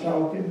 God's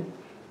talking.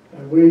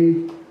 And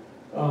we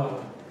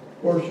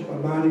worship a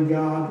mighty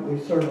God. We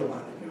serve a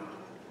mighty God.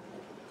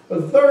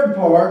 But the third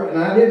part, and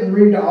I didn't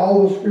read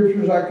all the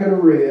scriptures I could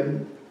have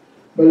read,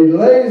 but he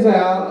lays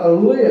out a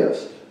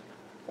list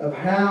of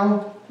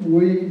how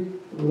we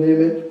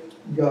limit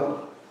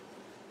God.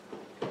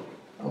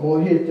 I'm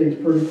going to hit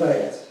these pretty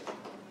fast.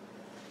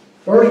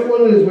 First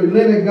one is we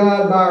limit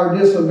God by our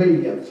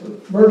disobedience.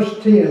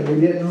 Verse 10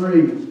 we didn't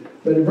read.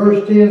 But in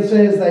verse 10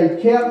 says,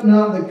 they kept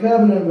not the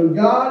covenant of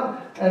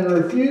God and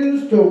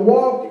refused to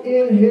walk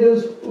in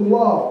His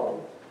law.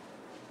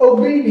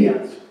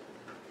 Obedience.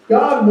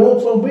 God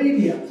wants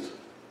obedience.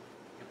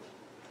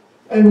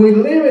 And we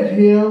limit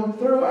Him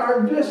through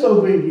our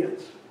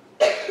disobedience.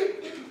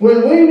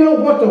 When we know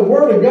what the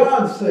Word of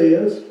God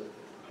says,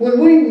 when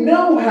we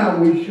know how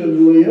we should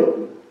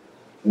live,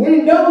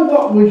 we know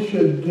what we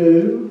should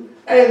do,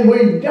 and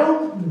we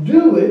don't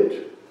do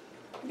it,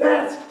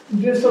 that's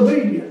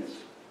disobedience.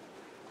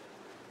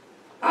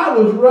 I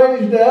was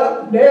raised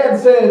up, Dad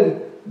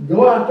said,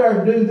 go out there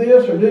and do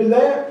this or do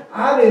that.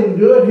 I didn't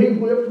do it, he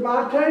whipped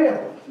my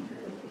tail.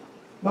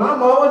 My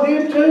mama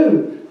did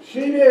too.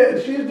 She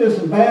did. She's just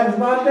as bad as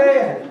my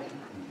dad.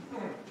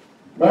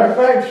 Matter of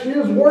fact, she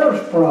was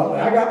worse probably.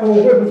 I got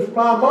more whippings from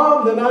my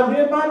mom than I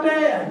did my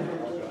dad.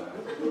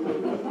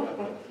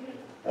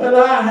 And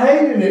I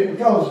hated it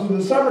because in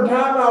the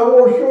summertime I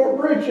wore short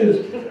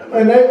breeches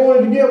and they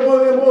wanted to get one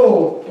of them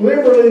little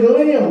Liberty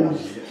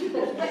limbs.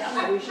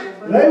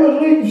 They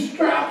would leave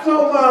straps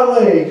on my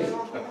legs.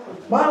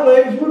 My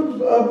legs would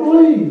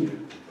bleed.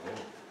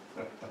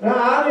 Now,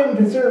 I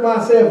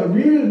myself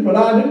abused, but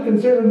I do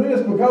consider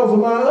this because of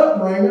my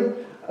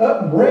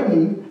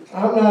upbringing.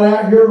 I'm not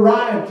out here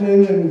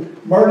rioting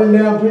and burning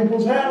down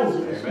people's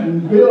houses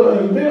and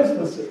building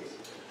businesses.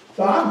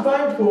 So I'm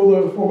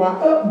thankful for my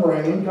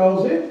upbringing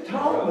because it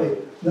taught me.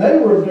 They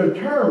were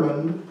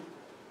determined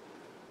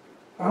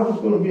I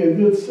was going to be a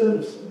good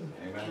citizen.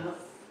 Amen.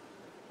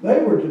 They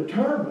were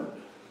determined.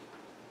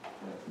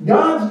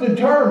 God's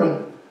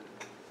determined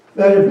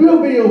that if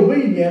we'll be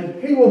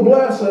obedient, He will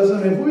bless us,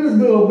 and if we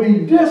will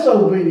be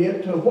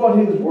disobedient to what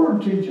His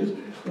Word teaches,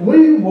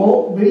 we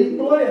won't be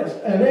blessed.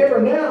 And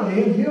every now and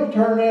then, He'll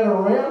turn that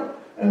around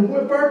and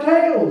whip our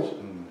tails.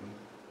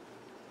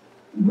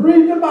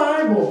 Read the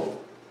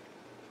Bible.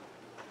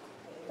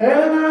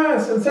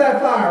 Ananias and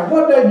Sapphira,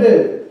 what did they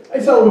do?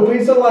 They sold a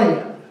piece of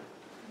land.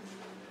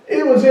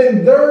 It was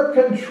in their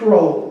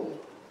control.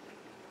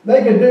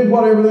 They could do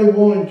whatever they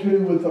wanted to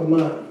with the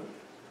money.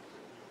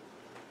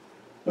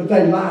 But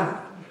they lied.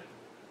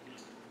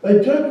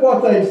 They took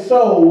what they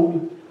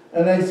sold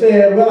and they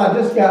said, well, I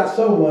just got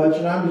so much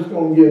and I'm just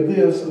going to give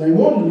this. And they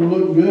wanted to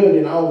look good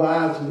in all the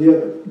eyes of the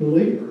other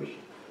believers.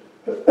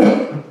 But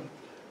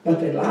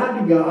they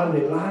lied to God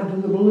and they lied to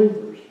the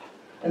believers.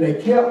 And they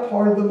kept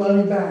part of the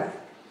money back.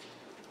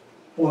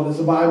 What does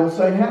the Bible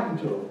say happened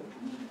to them?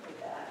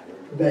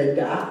 They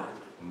died.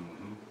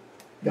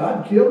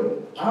 God killed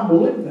them. I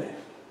believe that.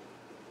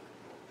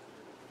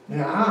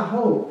 Now I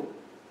hope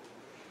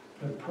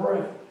and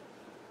pray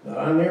that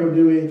I never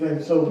do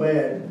anything so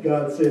bad.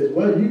 God says,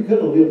 well, you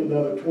could have lived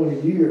another 20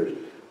 years,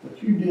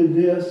 but you did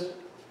this,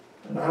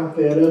 and I'm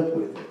fed up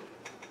with it.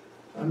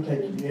 I'm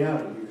taking you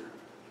out of here.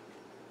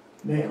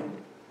 Now,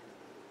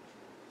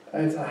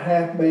 that's a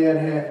half bad,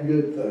 half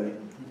good thing.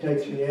 He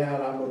takes me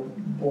out. I'm a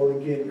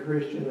born-again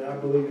Christian, and I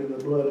believe in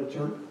the blood of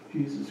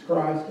Jesus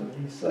Christ, and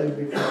He saved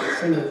me from my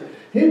sins.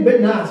 It'd be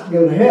nice to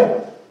go to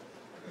heaven,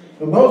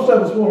 but most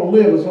of us want to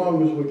live as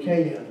long as we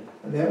can,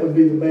 and that would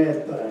be the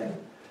bad thing.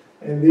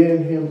 And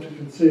then Him to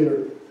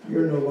consider,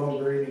 you're no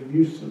longer any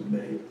use for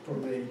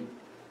me.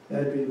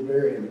 That'd be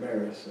very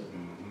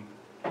embarrassing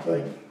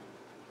thing,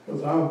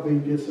 because I'll be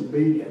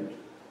disobedient.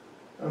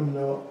 I'm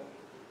no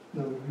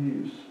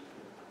use.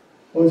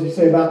 What does He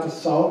say about the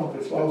salt?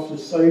 If it's lost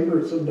its savor,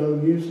 it's of no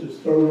use. It's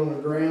thrown on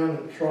the ground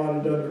and trodden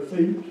under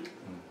feet.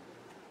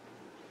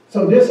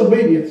 So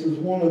disobedience is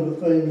one of the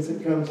things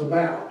that comes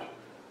about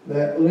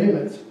that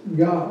limits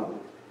God.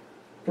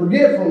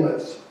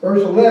 Forgetfulness,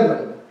 verse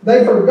 11.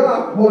 They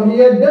forgot what He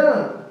had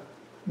done,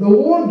 the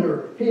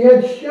wonder He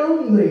had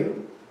shown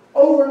them.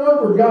 Over and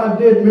over, God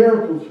did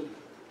miracles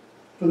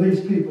for these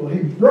people.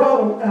 He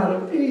brought them out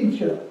of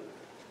Egypt.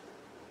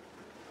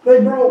 They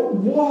brought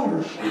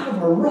water out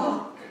of a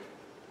rock.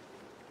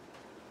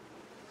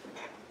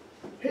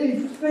 He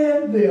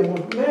fed them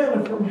with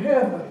manna from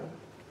heaven.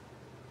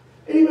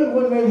 Even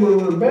when they were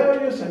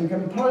rebellious and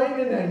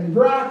complaining and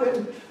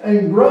griping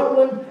and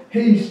grumbling,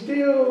 He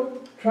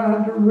still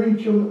tried to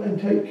reach them and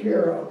take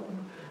care of them.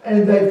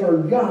 And they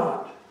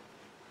forgot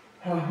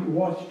how He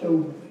watched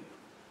over them.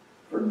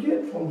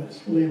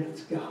 Forgetfulness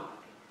limits God.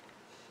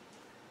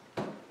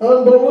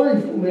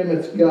 Unbelief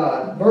limits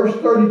God. Verse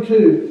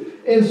 32.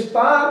 In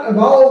spite of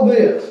all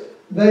this,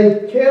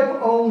 they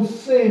kept on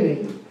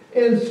sinning.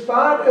 In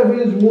spite of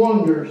His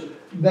wonders,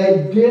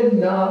 they did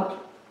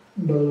not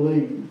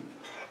believe.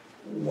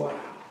 Wow.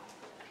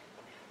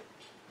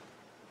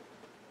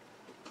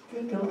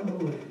 Did not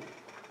believe.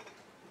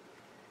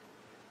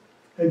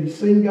 Have you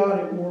seen God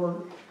at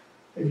work?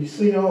 Have you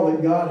seen all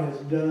that God has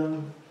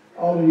done?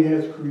 All He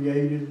has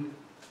created?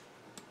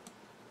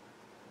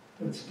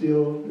 And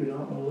still do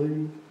not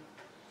believe?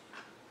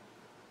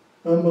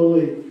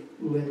 Unbelief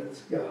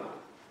limits God.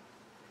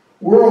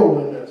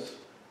 Worldliness.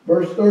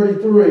 Verse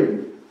 33.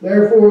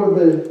 Therefore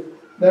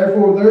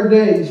their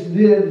days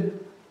did...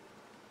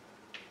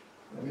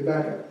 Let me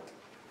back up.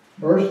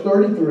 Verse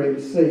 33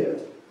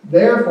 says,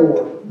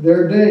 therefore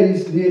their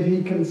days did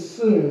He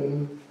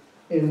consume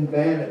in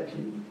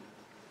vanity.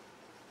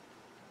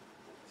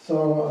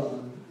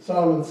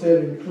 Solomon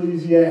said in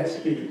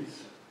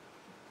Ecclesiastes,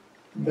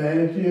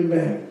 vanity of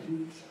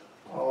vanities,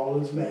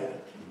 all is vanity.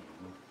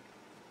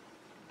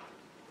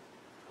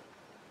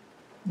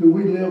 Do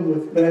we live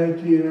with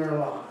vanity in our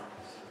lives?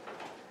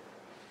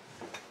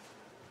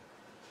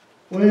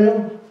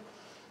 Well,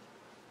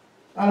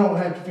 I don't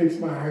have to fix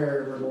my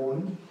hair every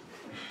morning.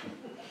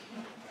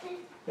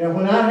 And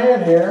when I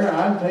had hair,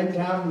 I'd take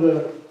time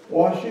to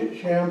wash it,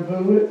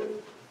 shampoo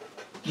it,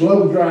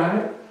 blow dry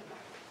it.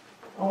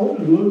 I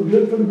wanted to look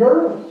good for the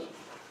girls.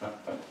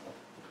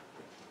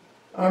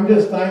 I'm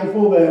just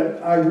thankful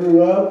that I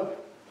grew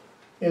up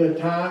in a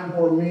time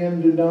where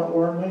men did not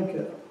wear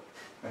makeup.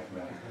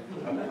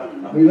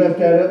 We left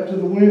that up to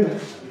the women.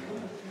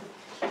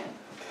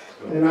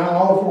 And I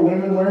offer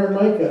women wearing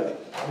makeup.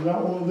 I'm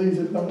not one of these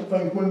that don't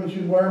think women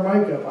should wear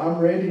makeup. I'm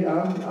ready.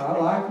 I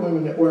like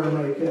women that wear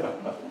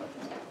makeup.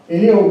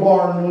 Any old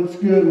barn looks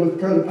good with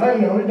a coat of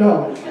paint on it,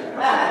 don't it?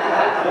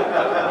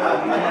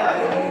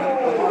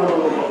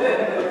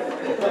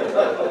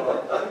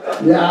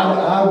 Yeah,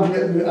 I'll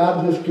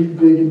just keep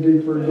digging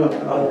deeper and deeper.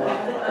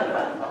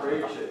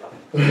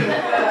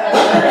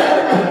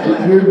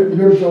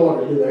 You're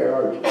daughter there,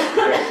 aren't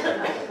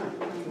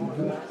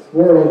you?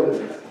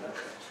 Worldly.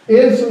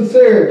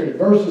 Insincerity,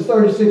 verses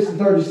 36 and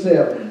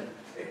 37.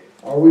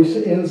 Are we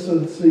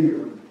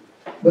insincere?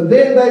 But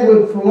then they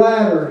would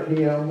flatter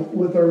him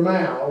with their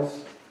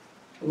mouths,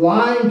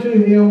 lying to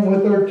him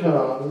with their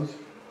tongues.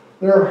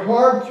 Their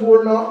hearts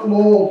were not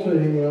loyal to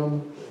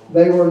him.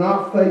 They were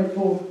not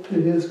faithful to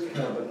his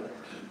covenant.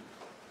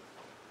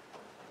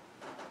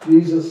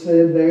 Jesus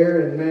said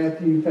there in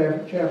Matthew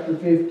chapter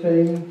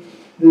 15,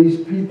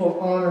 these people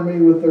honor me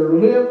with their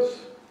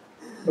lips,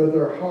 but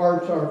their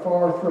hearts are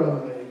far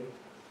from me.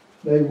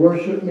 They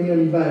worship me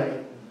in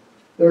vain.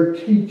 Their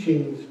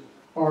teachings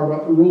are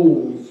but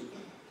rules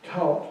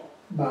taught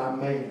by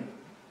man.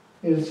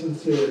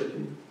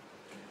 Insincerity.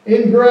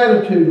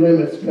 Ingratitude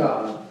limits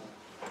God.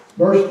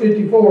 Verse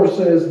 54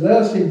 says,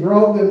 thus he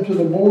brought them to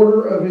the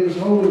border of his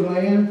holy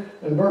land.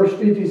 And verse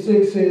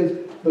 56 says,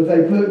 but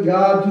they put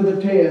God to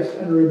the test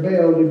and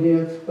rebelled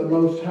against the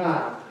Most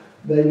High.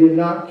 They did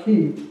not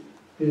keep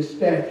his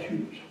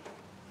statutes.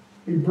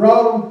 He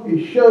brought them,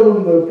 he showed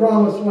them the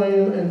promised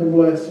land and the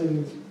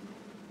blessings,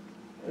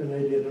 and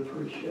they didn't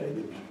appreciate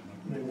it.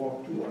 And they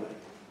walked away.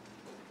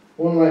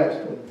 One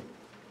last one.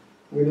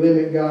 We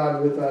limit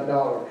God with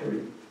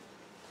idolatry.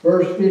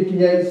 Verse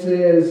 58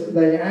 says,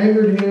 they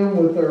angered him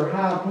with their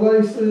high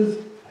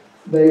places.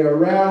 They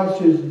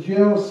aroused his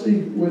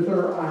jealousy with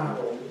their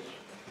idols.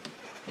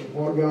 And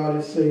what God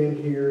is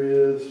saying here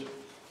is,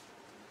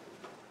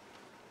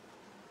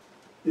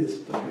 it's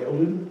the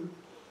building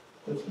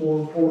that's more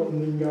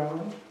important than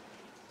God?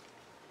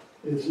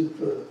 Is it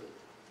the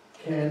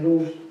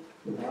candles,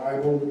 the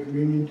Bible, the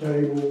communion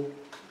table?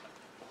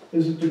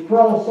 Is it the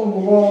cross on the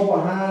wall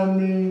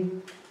behind me?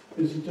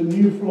 Is it the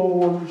new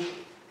floors?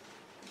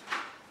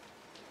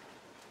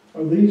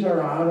 Are these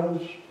our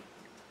idols?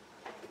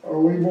 Are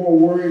we more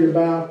worried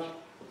about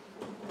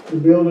the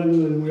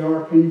building than we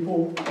are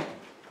people?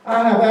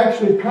 I have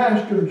actually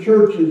pastored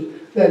churches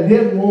that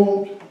didn't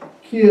want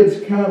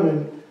kids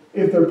coming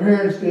if their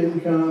parents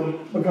didn't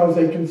come because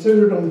they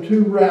considered them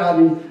too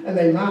rowdy and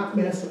they might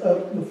mess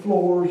up the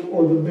floors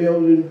or the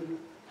building.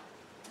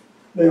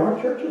 There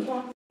are churches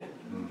like that.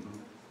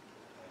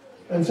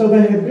 And so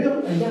they had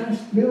built a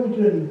nice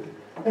building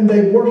and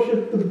they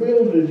worshiped the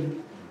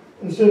building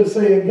instead of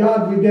saying,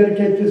 God, we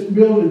dedicate this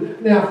building.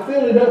 Now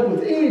fill it up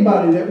with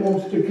anybody that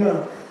wants to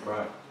come.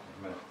 Right.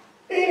 Amen.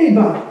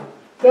 Anybody.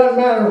 Doesn't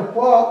matter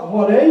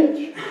what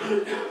age.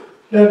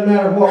 Doesn't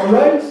matter what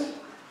race.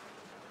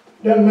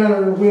 Doesn't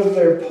matter whether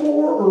they're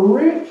poor or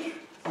rich.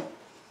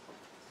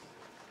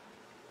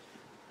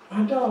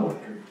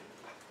 Idolatry.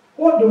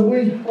 What do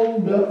we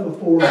hold up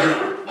before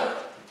God?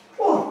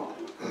 What?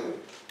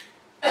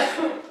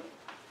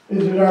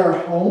 Is it our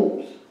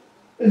homes?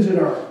 Is it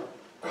our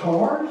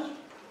cars?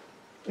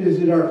 Is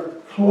it our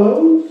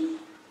clothes?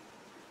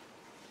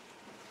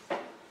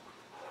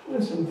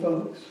 Listen,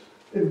 folks.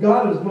 If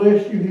God has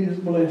blessed you, he has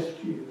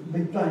blessed you. Be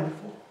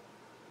thankful.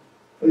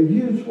 But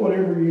use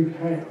whatever you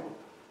have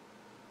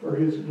for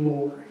his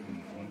glory.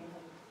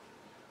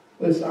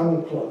 Listen, I'm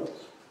going to close.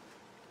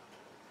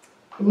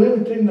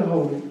 Limiting the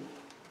holy.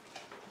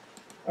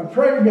 I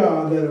pray to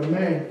God that a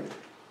man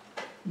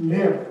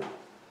never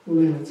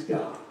limits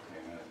God.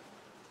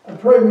 I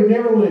pray we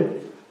never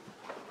limit him.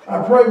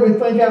 I pray we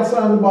think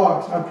outside the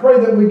box. I pray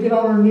that we get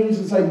on our knees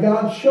and say,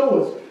 God,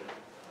 show us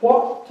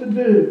what to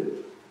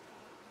do,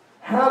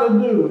 how to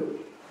do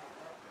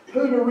it,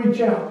 who to reach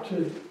out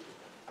to.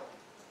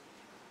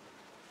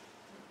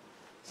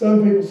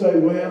 Some people say,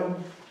 well,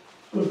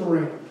 look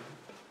around.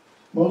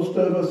 Most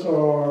of us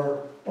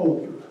are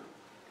older.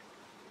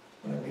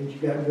 That means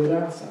you got good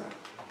eyesight.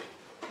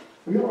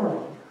 We are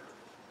older.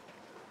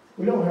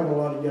 We don't have a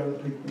lot of young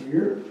people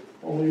here,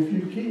 only a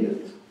few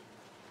kids.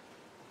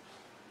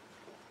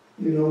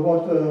 You know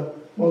what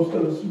most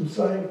of us would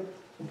say?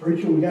 Well,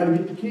 preacher, we got to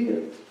get the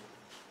kids.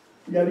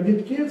 We got to get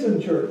the kids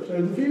in church.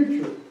 They're the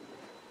future.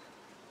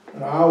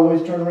 And I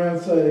always turn around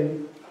and say,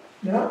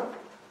 no,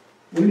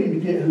 we need to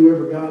get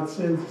whoever God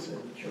sends us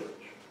in the church.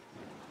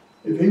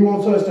 If he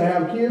wants us to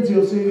have kids,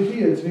 he'll send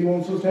kids. If he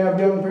wants us to have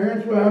young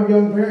parents, we'll have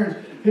young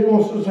parents. If he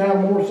wants us to have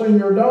more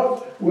senior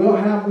adults, we'll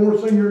have more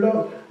senior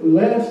adults.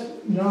 Let's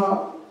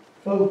not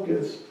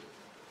focus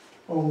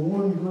on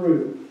one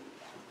group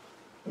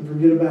and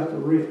forget about the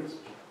rest.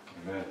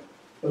 Amen.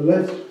 But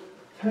let's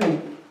take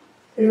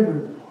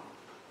everyone,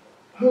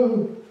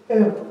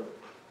 whoever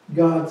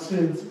God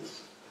sends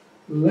us.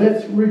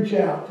 Let's reach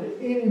out to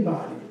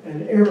anybody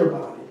and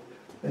everybody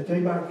that they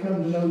might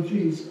come to know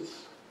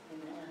Jesus.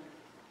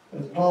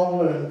 As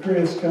Paula and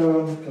Chris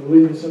come to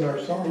lead us in our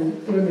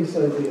song, let me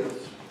say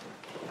this.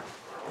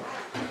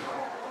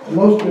 The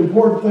most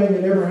important thing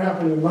that ever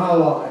happened in my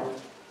life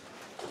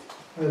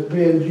has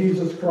been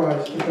Jesus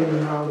Christ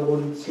becoming my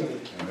Lord and Savior.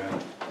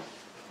 Amen.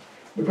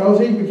 Because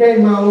he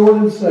became my Lord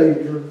and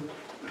Savior,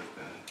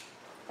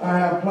 I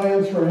have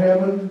plans for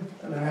heaven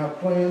and I have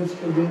plans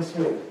for this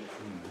earth.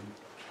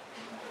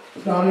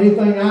 It's not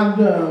anything I've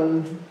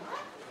done.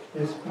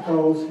 It's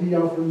because he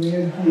offered me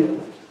a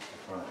gift.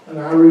 and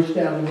I reached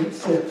out and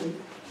accepted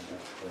it.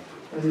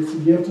 And it's a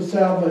gift of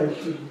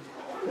salvation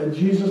that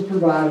Jesus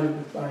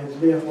provided by his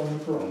death on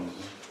the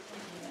cross.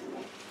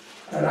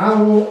 And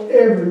I want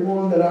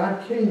everyone that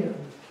I can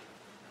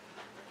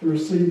to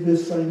receive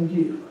this same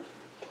gift.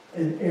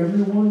 And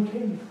everyone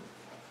can.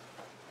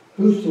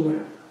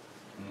 Whosoever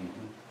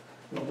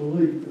will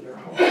believe in their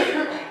heart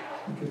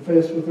and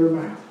confess with their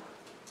mouth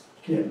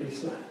can be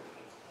saved.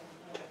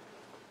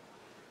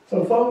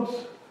 So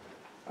folks,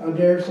 I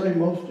dare say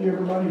most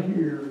everybody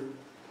here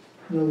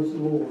knows the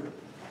Lord.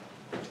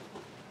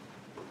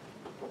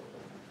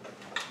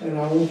 And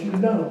I want you to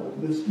know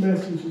this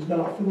message is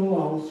not for the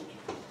lost,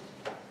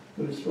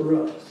 but it's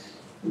for us,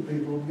 the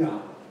people of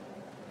God.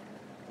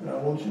 And I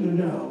want you to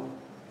know,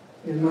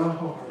 in my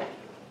heart,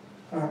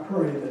 I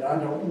pray that I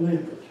don't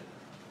limit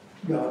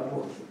God's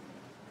work.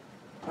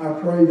 I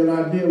pray that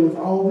I deal with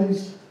all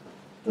these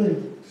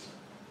things.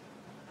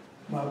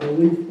 My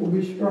belief will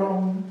be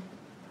strong.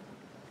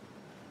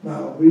 My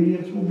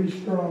obedience will be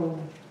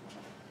strong.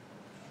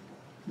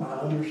 My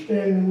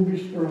understanding will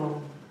be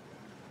strong.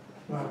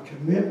 My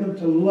commitment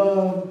to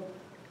love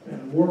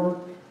and work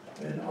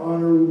and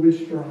honor will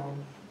be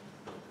strong.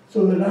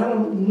 So that I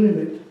don't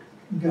limit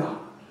God.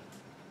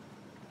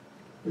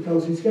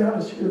 Because he's got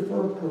us here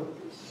for a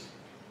purpose.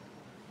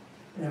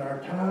 And our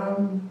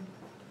time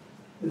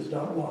is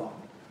not long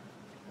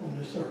on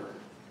this earth.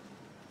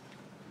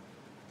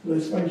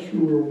 Let's make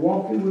sure we're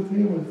walking with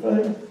him in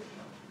faith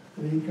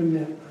and in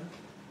commitment.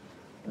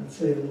 And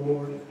say,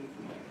 Lord,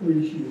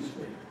 please use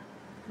me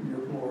for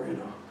your glory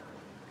and honor.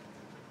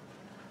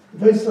 If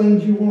there's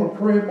things you want to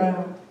pray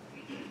about,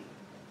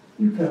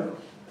 you come.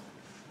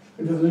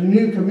 If there's a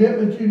new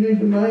commitment you need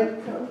to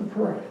make, come to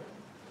pray.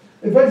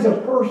 If there's a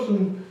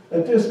person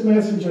that this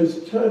message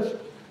has touched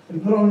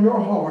and put on your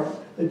heart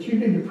that you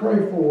need to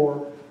pray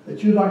for,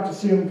 that you'd like to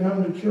see them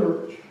come to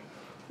church,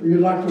 or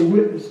you'd like to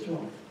witness to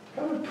them,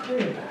 come and pray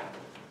about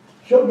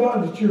it. Show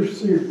God that you're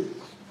serious.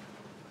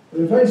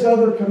 And if there's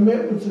other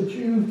commitments that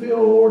you feel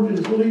the Lord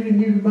is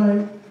leading you to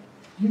make,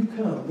 you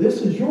come.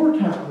 This is your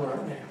time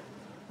right now.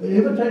 The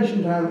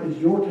invitation time is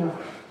your time.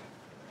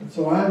 And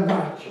so I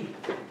invite you,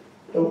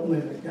 don't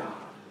limit God.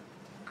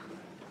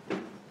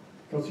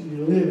 Because if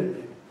you limit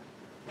him,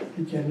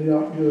 he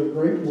cannot do a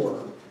great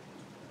work,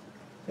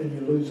 and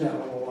you lose out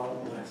on a lot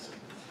of blessings.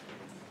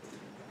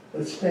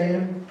 Let's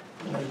stand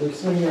as we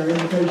sing our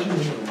invitation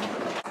hymn.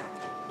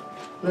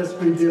 Let's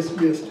be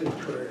dismissed in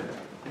prayer.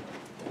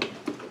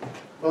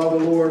 Father,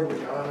 Lord,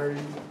 we honor you.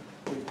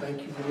 We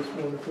thank you for this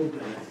wonderful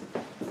day.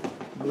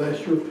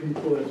 Bless your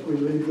people as we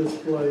leave this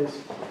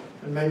place.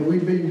 And may we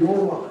be your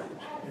light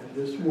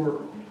in this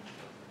world.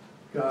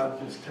 God,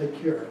 just take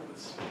care of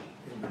us.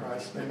 In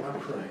Christ's name I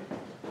pray.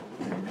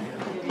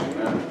 Amen.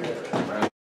 Amen.